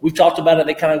 Like, we've talked about it.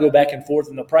 They kind of go back and forth,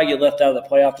 and they'll probably get left out of the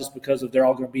playoff just because they're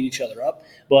all going to beat each other up.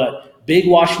 But big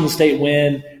Washington State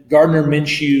win. Gardner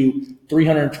Minshew,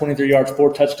 323 yards,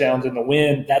 4 touchdowns in the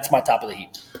win. That's my top of the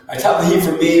heap. Top of the heap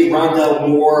for me, Rondell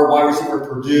Moore, wide receiver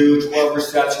Purdue, 12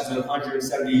 receptions and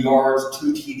 170 yards,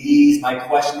 2 TDs. My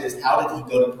question is, how did he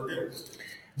go to Purdue?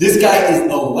 This guy is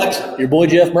electric. Your boy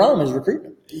Jeff Brom is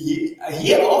recruiting. He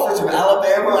had offers from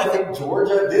Alabama, I think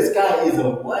Georgia. This guy is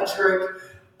electric.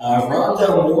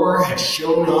 Rondell Moore has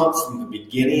shown up from the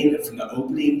beginning, from the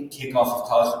opening kickoff of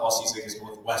college football season against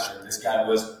Northwestern. This guy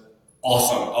was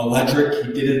awesome, electric.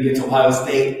 He did it against Ohio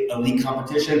State, elite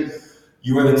competition.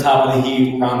 You are the top of the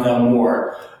heap, Rondell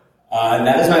Moore.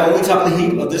 That is my only top of the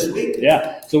heap of this week.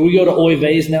 Yeah. So we go to Oy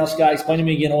Vey's now, Scott. Explain to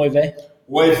me again, Oy Vey.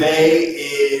 Oy Vey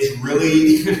is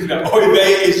really Oy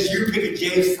Vey is you picking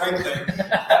James Franklin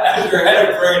as your head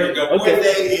of branding. Okay. Oy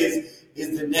Vey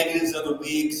is the negatives of the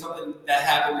week, something that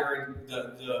happened during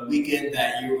the weekend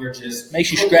that you were just makes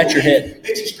you scratch your head.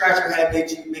 Makes you scratch your head,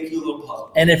 make you a little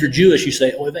puzzled. And if you're Jewish, you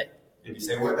say Oy Vey. If you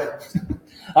say Oy Vey.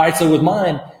 All right, so with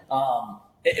mine,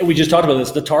 we just talked about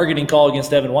this, the targeting call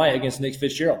against Devin White against Nick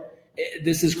Fitzgerald.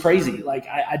 This is crazy. Like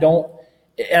I don't.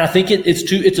 And I think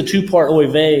it's a two-part Oy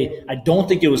Vey. I don't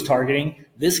think it was targeting.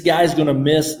 This guy's going to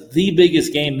miss the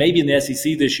biggest game, maybe in the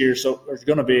SEC this year. So it's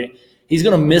going to be. He's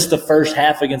going to miss the first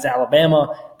half against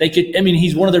Alabama.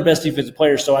 He's one of their best defensive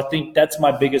players. So I think that's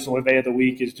my biggest Oy Vey of the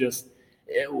week is just,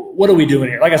 what are we doing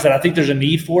here? Like I said, I think there's a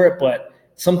need for it, but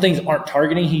some things aren't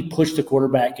targeting. He pushed the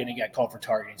quarterback and he got called for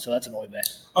targeting. So that's an Oy Vey.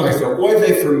 Okay, so Oy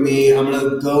Vey for me, I'm going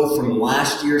to go from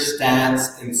last year's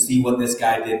stats and see what this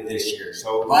guy did this year.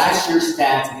 So last year's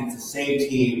stats against the same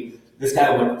team, this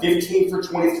guy went 15 for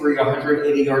 23,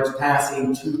 180 yards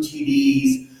passing, 2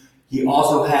 TDs. He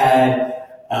also had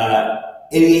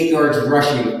 88 yards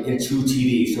rushing and 2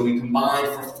 TDs. So he combined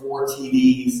for 4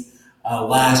 TDs.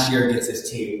 Last year against this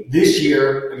team. This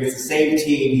year, against the same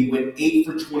team, he went 8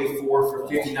 for 24 for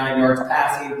 59 yards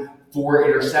passing, 4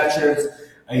 interceptions.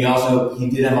 He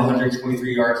did have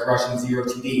 123 yards rushing, 0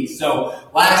 TDs. So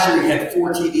last year he had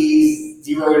 4 TDs,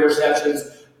 0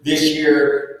 interceptions. This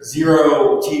year,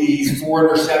 0 TDs, 4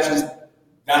 interceptions.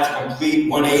 That's a complete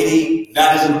 180.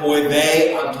 That is an Oy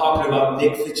Vey. I'm talking about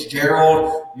Nick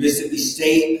Fitzgerald, Mississippi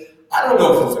State. I don't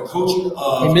know if it's a coaching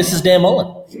of... He misses Dan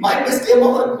Mullen. He might miss Dan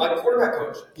Mullen, my quarterback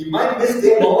coach. He might miss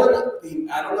Dan Mullen.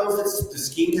 I don't know if it's the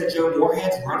scheme that Joe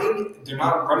Moorhead's running. They're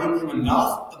not running him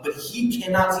enough, but he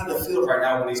cannot see the field right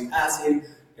now when he's passing.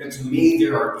 And to me,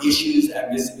 there are issues at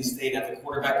Mississippi State at the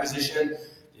quarterback position.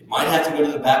 They might have to go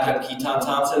to the backup, Keaton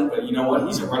Thompson, but you know what?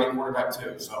 He's a running quarterback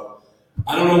too. So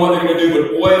I don't know what they're going to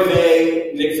do, but Oy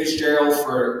Vey, Nick Fitzgerald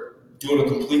for doing a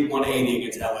complete 180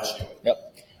 against LSU. Yep.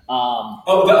 The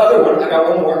other one, I got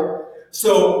one more.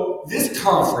 So this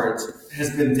conference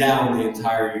has been down the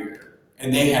entire year,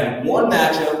 and they had one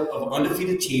matchup of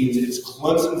undefeated teams. It's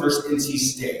Clemson versus NC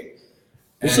State.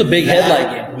 This is a big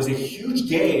headline game. It was a huge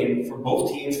game for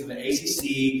both teams for the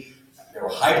ACC. They were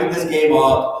hyping this game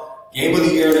up. Game of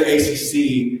the year in the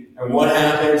ACC. And what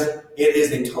happens? It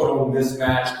is a total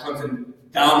mismatch. Clemson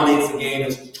dominates the game.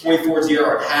 It's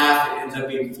 24-0 at half. It ends up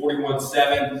being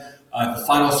 41-7. The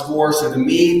final score. So to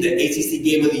me, the ACC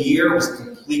game of the year was a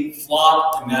complete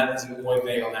flop, and that is an Oy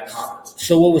Vey on that conference.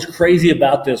 So what was crazy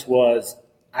about this was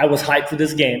I was hyped for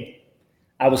this game.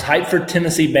 I was hyped for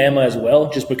Tennessee-Bama as well,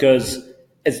 just because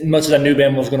as much as I knew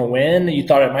Bama was going to win, you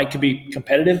thought it might could be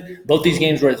competitive. Both these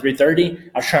games were at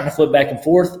 3:30. I was trying to flip back and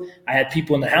forth. I had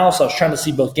people in the house. I was trying to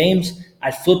see both games.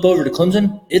 I'd flip over to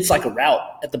Clemson. It's like a rout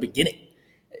at the beginning.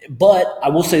 But I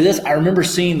will say this. I remember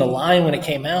seeing the line when it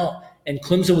came out, and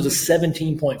Clemson was a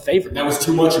 17-point favorite. That was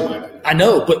too much in my opinion. I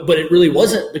know, but it really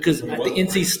wasn't, because I think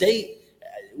NC State,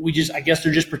 I guess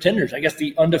they're just pretenders. I guess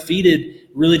the undefeated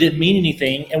really didn't mean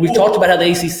anything. And we've talked about how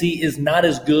the ACC is not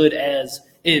as good as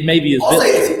it maybe is. I'll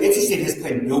say NC State has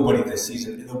played nobody this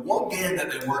season. The one game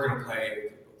that they were going to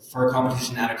play for a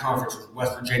competition at a conference was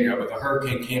West Virginia, but the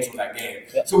Hurricane canceled that game.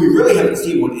 Yep. So we really haven't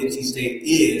seen what NC State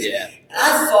is. Yeah. And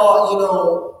I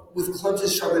thought, with Clemson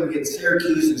struggling against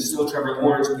Syracuse and still Trevor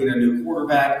Lawrence being a new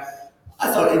quarterback,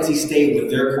 I thought NC State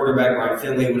with their quarterback, Ryan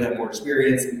Finley, would have more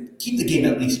experience and keep the game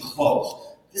at least close.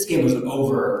 This game was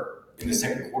over in the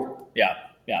second quarter. Yeah.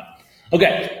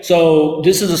 Okay, so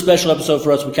this is a special episode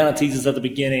for us. We kind of teased this at the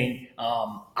beginning.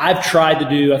 I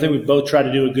think we've both tried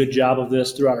to do a good job of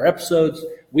this throughout our episodes.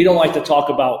 We don't like to talk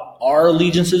about our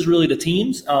allegiances really to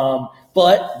teams,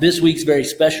 but this week's very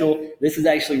special. This is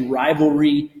actually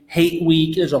rivalry hate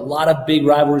week. There's a lot of big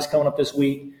rivalries coming up this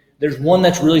week. There's one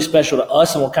that's really special to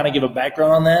us, and we'll kind of give a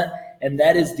background on that. And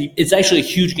that is it's actually a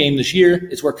huge game this year.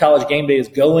 It's where College Game Day is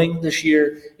going this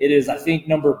year. It is, I think,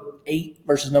 number 8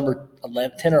 versus number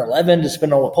 10 or 11, just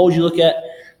depending on what polls you look at.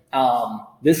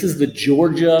 This is the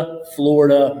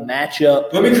Georgia-Florida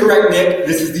matchup. Let me correct Nick.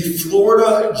 This is the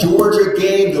Florida-Georgia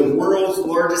game, the world's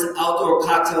largest outdoor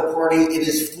cocktail party. It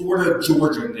is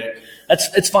Florida-Georgia, Nick.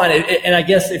 It's fine. And I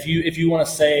guess if you want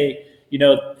to say,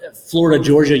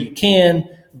 Florida-Georgia, you can,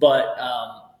 but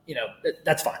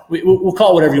that's fine. We'll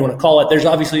call it whatever you want to call it. There's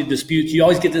obviously disputes. You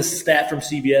always get this stat from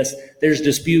CBS. There's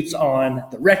disputes on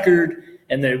the record,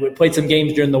 and they played some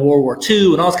games during the World War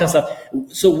II and all this kind of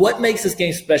stuff. So what makes this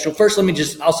game special? First,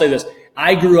 I'll say this.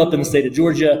 I grew up in the state of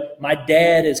Georgia. My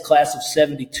dad is class of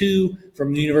 72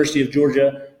 from the University of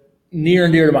Georgia. Near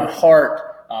and dear to my heart.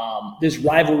 This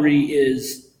rivalry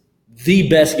is the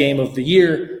best game of the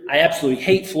year. I absolutely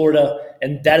hate Florida,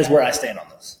 and that is where I stand on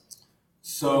this.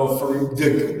 So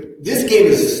this game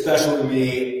is special to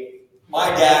me. My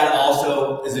dad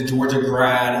also is a Georgia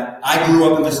grad. I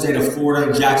grew up in the state of Florida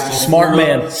in Jacksonville. Smart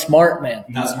man.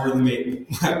 Not smarter than me.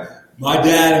 My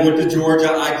dad went to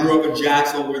Georgia. I grew up in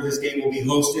Jacksonville, where this game will be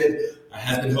hosted. It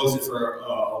has been hosted for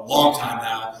a long time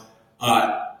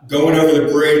now. Going over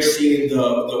the bridge, seeing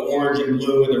the orange and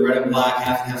blue and the red and black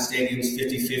half-and-half stadiums,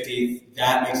 50-50,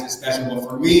 that makes it special. But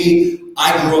for me,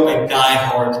 I grew up a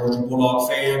die-hard Georgia Bulldog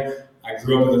fan. I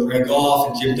grew up in the Ray Goff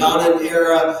and Jim Donnan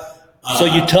era. So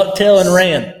you tucked tail and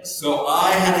ran. So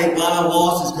I had a lot of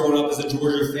losses growing up as a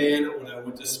Georgia fan. When I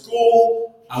went to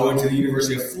school, I went to the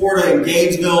University of Florida in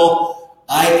Gainesville.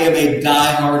 I am a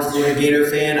diehard Florida Gator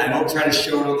fan. I don't try to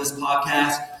show it on this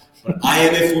podcast, but I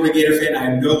am a Florida Gator fan. I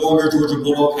am no longer a Georgia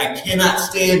Bulldog. I cannot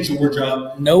stand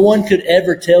Georgia. No one could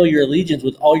ever tell your allegiance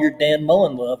with all your Dan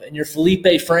Mullen love, and your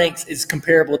Felipe Franks is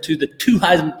comparable to the two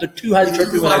Heisman Trophy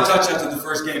winners. 5 touchdowns in the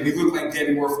first game. He looked like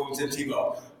Danny Warfel and Tim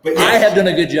Tebow. But yes, I have done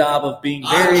a good job of being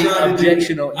very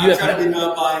objectional. I'm trying to be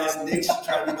non-biased. Nick's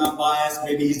trying to be non-biased.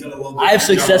 Maybe he's done a little bit. I have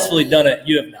successfully done it.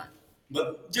 You have not.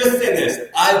 But just say this.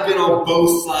 I've been on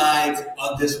both sides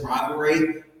of this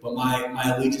rivalry, but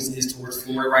my allegiance is towards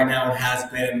Florida right now and has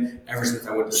been ever since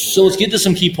I went to school. So let's get to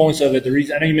some key points of it. The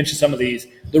reason I know you mentioned some of these.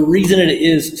 The reason it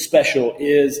is special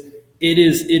is it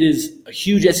is a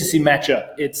huge SEC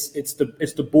matchup. It's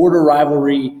the border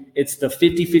rivalry. It's the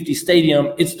 50-50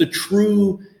 stadium. It's the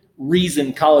true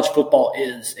reason college football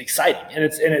is exciting, and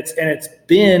it's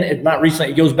been not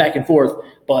recently. It goes back and forth,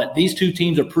 but these two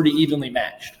teams are pretty evenly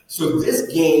matched. So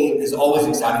this game is always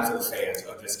exciting for the fans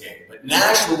of this game, but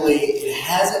nationally, it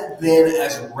hasn't been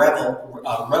as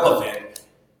relevant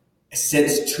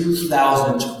since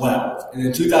 2012. And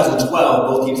in 2012,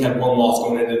 both teams had one loss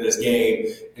going into this game,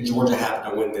 and Georgia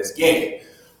happened to win this game.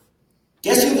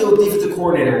 Guess who the defensive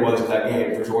coordinator was for that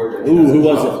game for Georgia? Ooh, who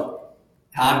was it?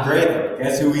 Todd Grantham.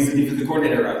 Guess who he's the defensive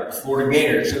coordinator of? The Florida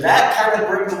Gators. So that kind of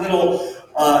brings a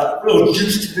little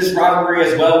juice to this rivalry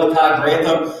as well with Todd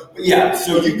Grantham. But yeah,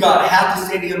 so you've got half the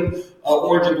stadium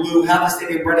orange and blue, half the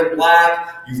stadium red and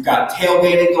black. You've got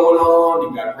tailgating going on.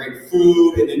 You've got great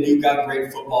food, and then you've got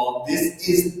great football. This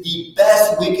is the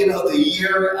best weekend of the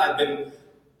year. I've been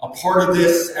a part of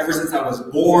this ever since I was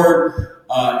born,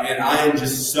 and I am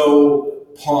just so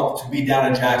pumped to be down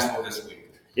in Jacksonville this week.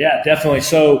 Yeah, definitely.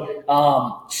 So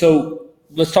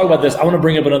let's talk about this. I want to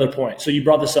bring up another point. So you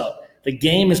brought this up. The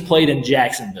game is played in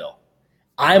Jacksonville.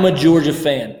 I'm a Georgia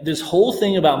fan. This whole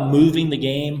thing about moving the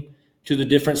game to the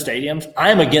different stadiums,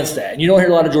 I'm against that. And you don't hear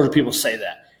a lot of Georgia people say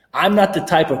that. I'm not the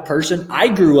type of person.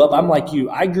 I'm like you.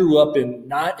 I grew up in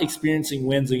not experiencing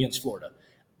wins against Florida.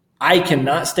 I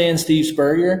cannot stand Steve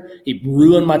Spurrier. He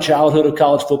ruined my childhood of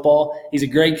college football. He's a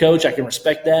great coach. I can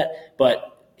respect that.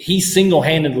 But he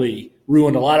single-handedly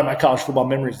ruined a lot of my college football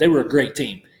memories. They were a great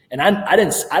team. And I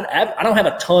don't have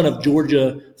a ton of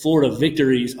Georgia-Florida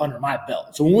victories under my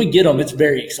belt. So when we get them, it's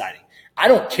very exciting. I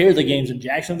don't care the games in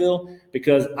Jacksonville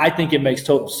because I think it makes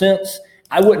total sense.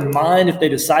 I wouldn't mind if they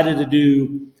decided to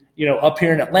do, up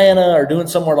here in Atlanta or doing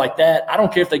somewhere like that. I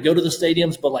don't care if they go to the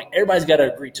stadiums, but everybody's got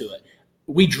to agree to it.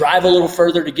 We drive a little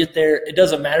further to get there. It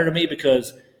doesn't matter to me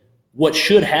because what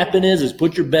should happen is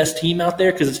put your best team out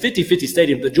there because it's 50-50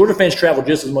 stadium. The Georgia fans travel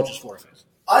just as much as Florida fans.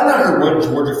 I've not heard one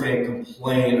Georgia fan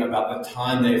complain about the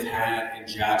time they've had in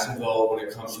Jacksonville when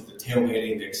it comes to the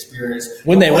tailgating, the experience.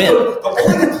 When they win. The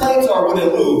only complaints are when they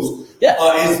lose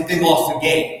is they lost the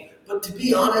game. But to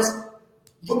be honest,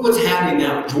 look what's happening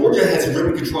now. Georgia has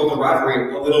really controlled the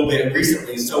rivalry a little bit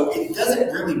recently, so it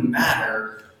doesn't really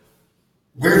matter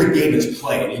where the game is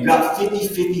played. You've got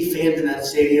 50-50 fans in that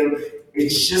stadium.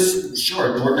 It's just,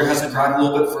 sure, Georgia has to drive a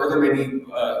little bit further, maybe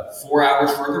 4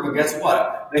 hours further, but guess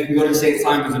what? They can go to St.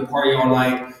 Simon's and party all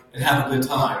night and have a good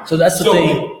time. So that's the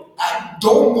thing. I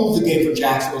don't move the game from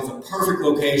Jacksonville. It's a perfect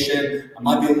location. I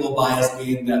might be a little biased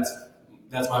being that's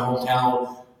my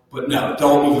hometown. But no,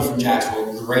 don't move it from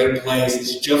Jacksonville. Great place.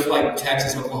 It's just like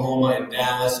Texas, Oklahoma, and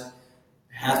Dallas.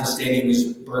 Half the stadium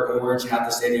is burnt orange, half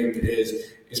the stadium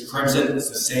is crimson. It's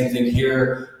the same thing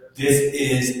here. This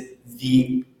is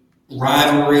the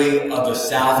rivalry of the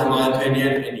South, in my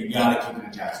opinion, and you got to keep it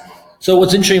in Jacksonville. So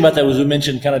what's interesting about that was we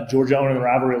mentioned kind of Georgia owning the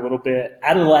rivalry a little bit.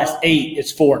 Out of the last 8,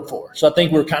 it's 4-4. So I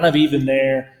think we're kind of even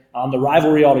there. The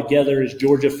rivalry altogether is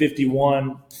Georgia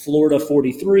 51, Florida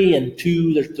 43, and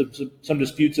 2. There's some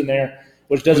disputes in there,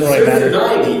 which doesn't really matter. In the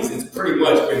 90s, it's pretty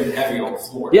much been heavy on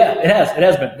Florida. Yeah, it has. It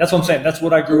has been. That's what I'm saying. That's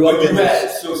what I grew up in.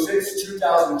 So since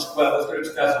 2012, let's go to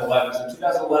 2011. So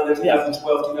 2011,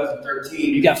 2012,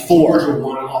 2013. You got 4. Georgia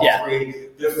won all 3.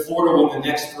 Then Florida won the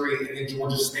next 3, and then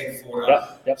Georgia spanked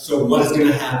Florida. Yep. So what is going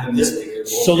to happen this week?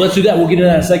 So let's do that. We'll get into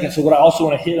that in a second. So what I also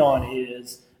want to hit on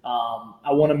is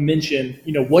I want to mention,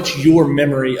 what's your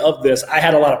memory of this? I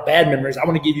had a lot of bad memories. I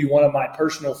want to give you one of my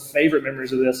personal favorite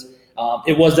memories of this.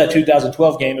 It was that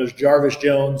 2012 game. It was Jarvis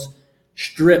Jones,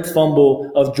 strip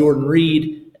fumble of Jordan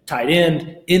Reed, tight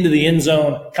end, into the end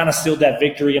zone, kind of sealed that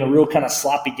victory in a real kind of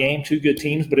sloppy game. 2 good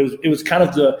teams, but it was kind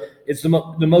of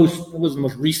the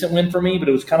most recent win for me, but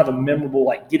it was kind of a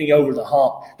memorable, getting over the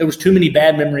hump. There was too many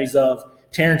bad memories of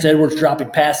Terrence Edwards dropping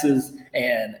passes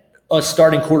and us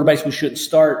starting quarterbacks we shouldn't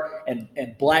start, and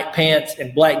black pants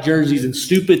and black jerseys and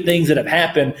stupid things that have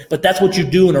happened. But that's what you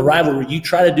do in a rivalry. You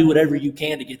try to do whatever you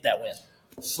can to get that win.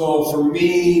 So for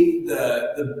me,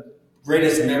 the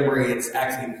greatest memory, it's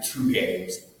actually 2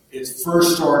 games. It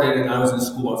first started, and I was in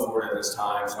school at Florida at this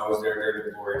time, so I was there during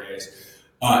the glory days.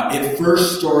 It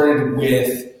first started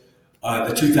with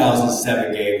the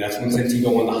 2007 game. That's when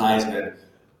Santiago won the Heisman.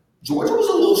 Georgia was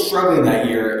a little struggling that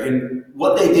year, and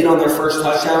what they did on their first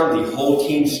touchdown, the whole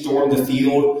team stormed the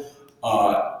field.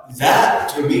 That,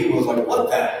 to me, was like, what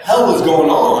the hell is going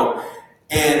on?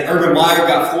 And Urban Meyer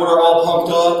got Florida all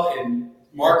pumped up, and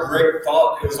Mark Richt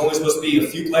thought it was only supposed to be a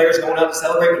few players going out to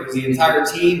celebrate, but it was the entire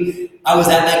team. I was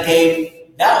at that game.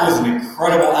 That was an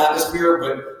incredible atmosphere,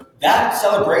 but that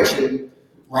celebration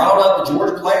riled up the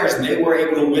Georgia players, and they were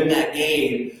able to win that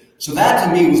game. So that,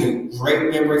 to me, was a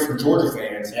great memory for Georgia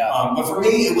fans. Yeah. But for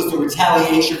me, it was the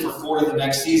retaliation for Florida the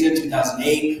next season,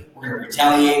 2008. We're going to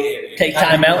retaliate. Take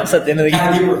timeouts at the end of the game.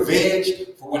 Kind of get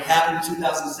revenge for what happened in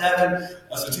 2007.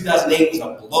 So 2008 was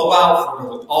a blowout.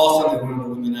 Florida looked awesome. They went on to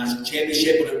win the national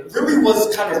championship. But it really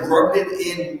was kind of rubbed it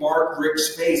in Mark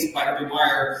Richt's face by Urban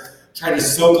Meyer trying to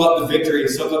soak up the victory and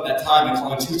soak up that time and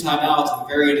calling 2 timeouts at the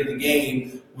very end of the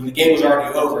game when the game was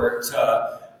already over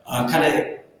to kind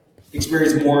of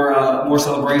experience more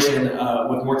celebration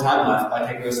with more time left by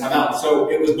taking those timeouts.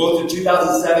 So it was both the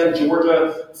 2007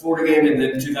 Georgia-Florida game and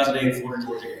the 2008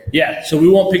 Florida-Georgia game. Yeah, so we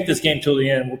won't pick this game till the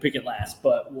end. We'll pick it last,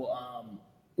 but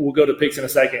we'll go to picks in a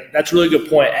second. That's a really good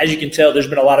point. As you can tell, there's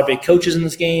been a lot of big coaches in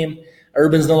this game.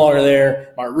 Urban's no longer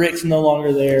there. Mark Richt's no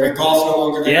longer there. Rick Goff's no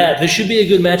longer there. Yeah, this should be a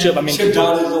good matchup. I mean, Chip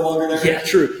Johnson's no longer there. Yeah,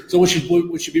 true. So what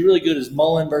should be really good is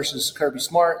Mullen versus Kirby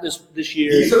Smart this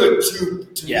year. These are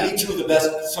the two of the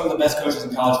best, some of the best coaches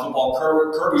in college football.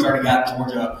 Kirby's already got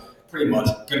Georgia pretty much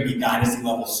going to be dynasty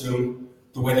level soon,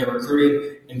 the way they're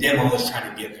recruiting, and Dan Mullen's trying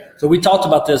to get there. So we talked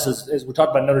about this as we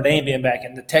talked about Notre Dame being back,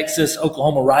 and the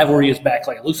Texas-Oklahoma rivalry is back.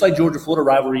 It looks like Georgia-Florida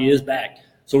rivalry is back.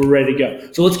 So we're ready to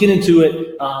go. So let's get into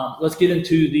it. Let's get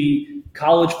into the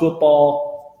college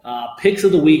football picks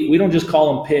of the week. We don't just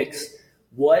call them picks.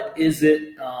 what is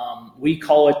it? We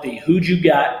call it the Who'd You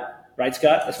Got, right,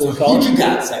 Scott? That's what we call it. Who'd You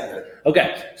Got segment.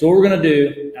 Okay, so what we're going to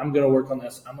do, I'm going to work on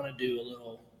this. I'm going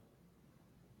to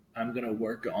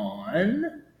work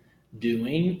on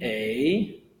doing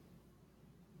a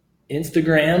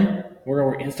Instagram. We're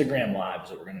going to work Instagram Live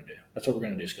is what we're going to do. That's what we're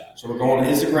going to do, Scott. So we're going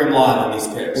Instagram Live on these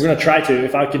picks. We're going to try to,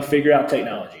 if I can figure out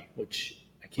technology, which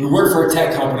I can't. We work for a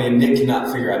tech company, and Nick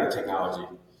cannot figure out the technology.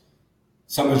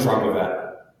 Something's wrong with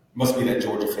that. Must be that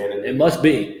Georgia fan. It must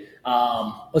be.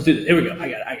 Let's do this. Here we go. I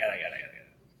got it.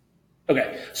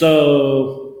 Okay,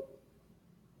 so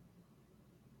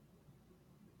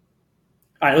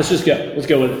all right, let's just go. Let's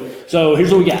go with it. So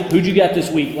here's what we got. Who'd you got this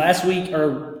week? Last week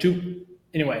or two?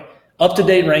 Anyway,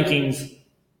 up-to-date rankings.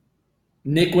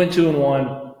 Nick went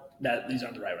 2-1. These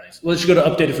aren't the right rankings. Let's go to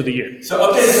updated for the year.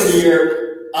 So updated for the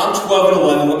year, I'm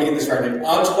 12-11. Let me get this right, Nick.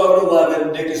 I'm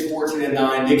 12-11. Nick is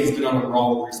 14-9. Nick has been on a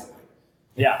roll recently.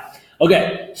 Yeah.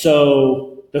 Okay.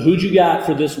 So the who'd you got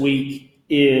for this week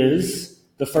is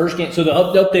the first game. So the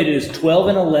updated is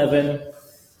 12-11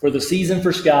 for the season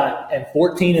for Scott and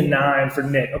 14-9 for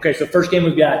Nick. Okay. So first game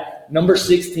we've got number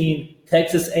 16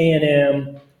 Texas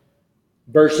A&M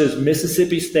versus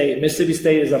Mississippi State. Mississippi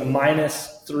State is a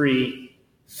 -3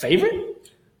 favorite.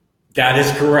 That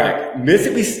is correct.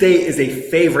 Mississippi State is a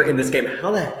favorite in this game.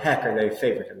 How the heck are they a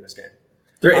favorite in this game?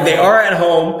 They are at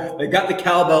home. They got the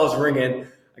cowbells ringing.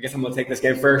 I guess I'm going to take this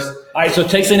game first. All right, so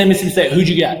Texas A&M, Mississippi State. Who'd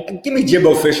you got? Give me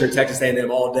Jimbo Fisher and Texas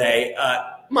A&M all day.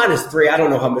 -3. I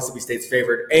don't know how Mississippi State's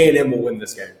favored. A&M will win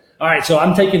this game. All right, so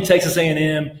I'm taking Texas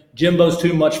A&M. Jimbo's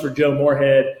too much for Joe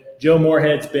Moorhead. Joe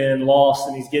Moorhead's been lost,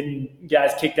 and he's getting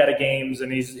guys kicked out of games,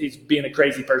 and he's being a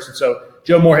crazy person. So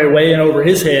Joe Moorhead way in over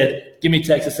his head. Give me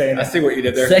Texas A&M. I see what you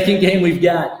did there. Second game we've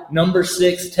got number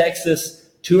 6 Texas.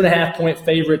 2.5-point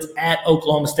favorites at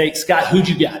Oklahoma State. Scott, who'd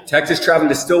you got? Texas traveling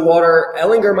to Stillwater.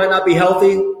 Ellinger might not be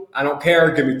healthy. I don't care.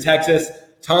 Give me Texas.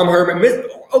 Tom Herman.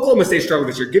 Oklahoma State struggled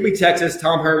this year. Give me Texas,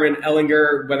 Tom Herman,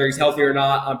 Ellinger, whether he's healthy or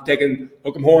not. I'm taking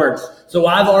Hook'em Horns. So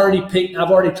I've already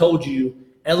told you,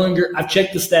 Ellinger, I've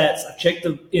checked the stats. I've checked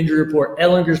the injury report.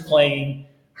 Ellinger's playing.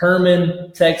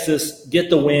 Herman, Texas, get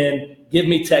the win. Give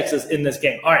me Texas in this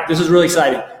game. All right, this is really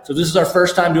exciting. So this is our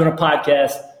first time doing a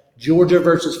podcast. Georgia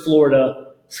versus Florida.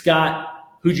 Scott,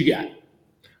 who'd you got?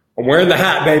 I'm wearing the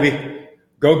hat, baby.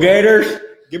 Go Gators.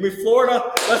 Give me Florida.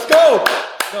 Let's go.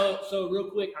 So real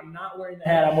quick, I'm not wearing the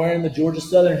hat. I'm wearing the Georgia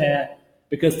Southern hat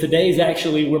because today's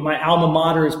actually where my alma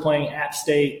mater is playing App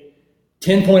State.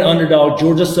 10-point underdog,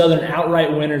 Georgia Southern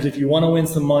outright winners. If you want to win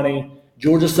some money,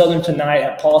 Georgia Southern tonight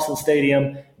at Paulson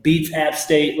Stadium beats App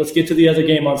State. Let's get to the other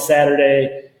game on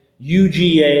Saturday.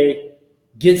 UGA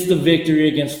gets the victory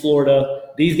against Florida.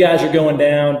 These guys are going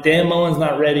down. Dan Mullen's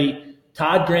not ready.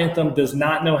 Todd Grantham does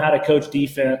not know how to coach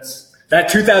defense. That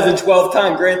 2012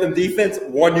 Todd Grantham defense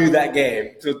won you that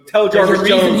game. So tell Jarvis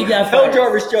Jones.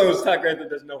 Todd Grantham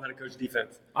doesn't know how to coach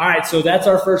defense. All right, so that's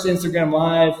our first Instagram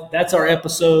Live. That's our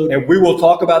episode. And we will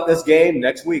talk about this game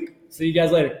next week. See you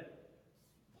guys later.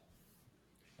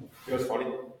 You know what's funny?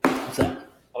 What's up?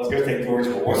 I was going to take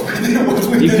Georgia, but once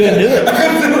we You couldn't do it.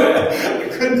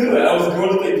 I couldn't do it. I was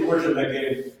going to take Georgia in that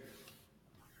game.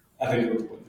 I think it was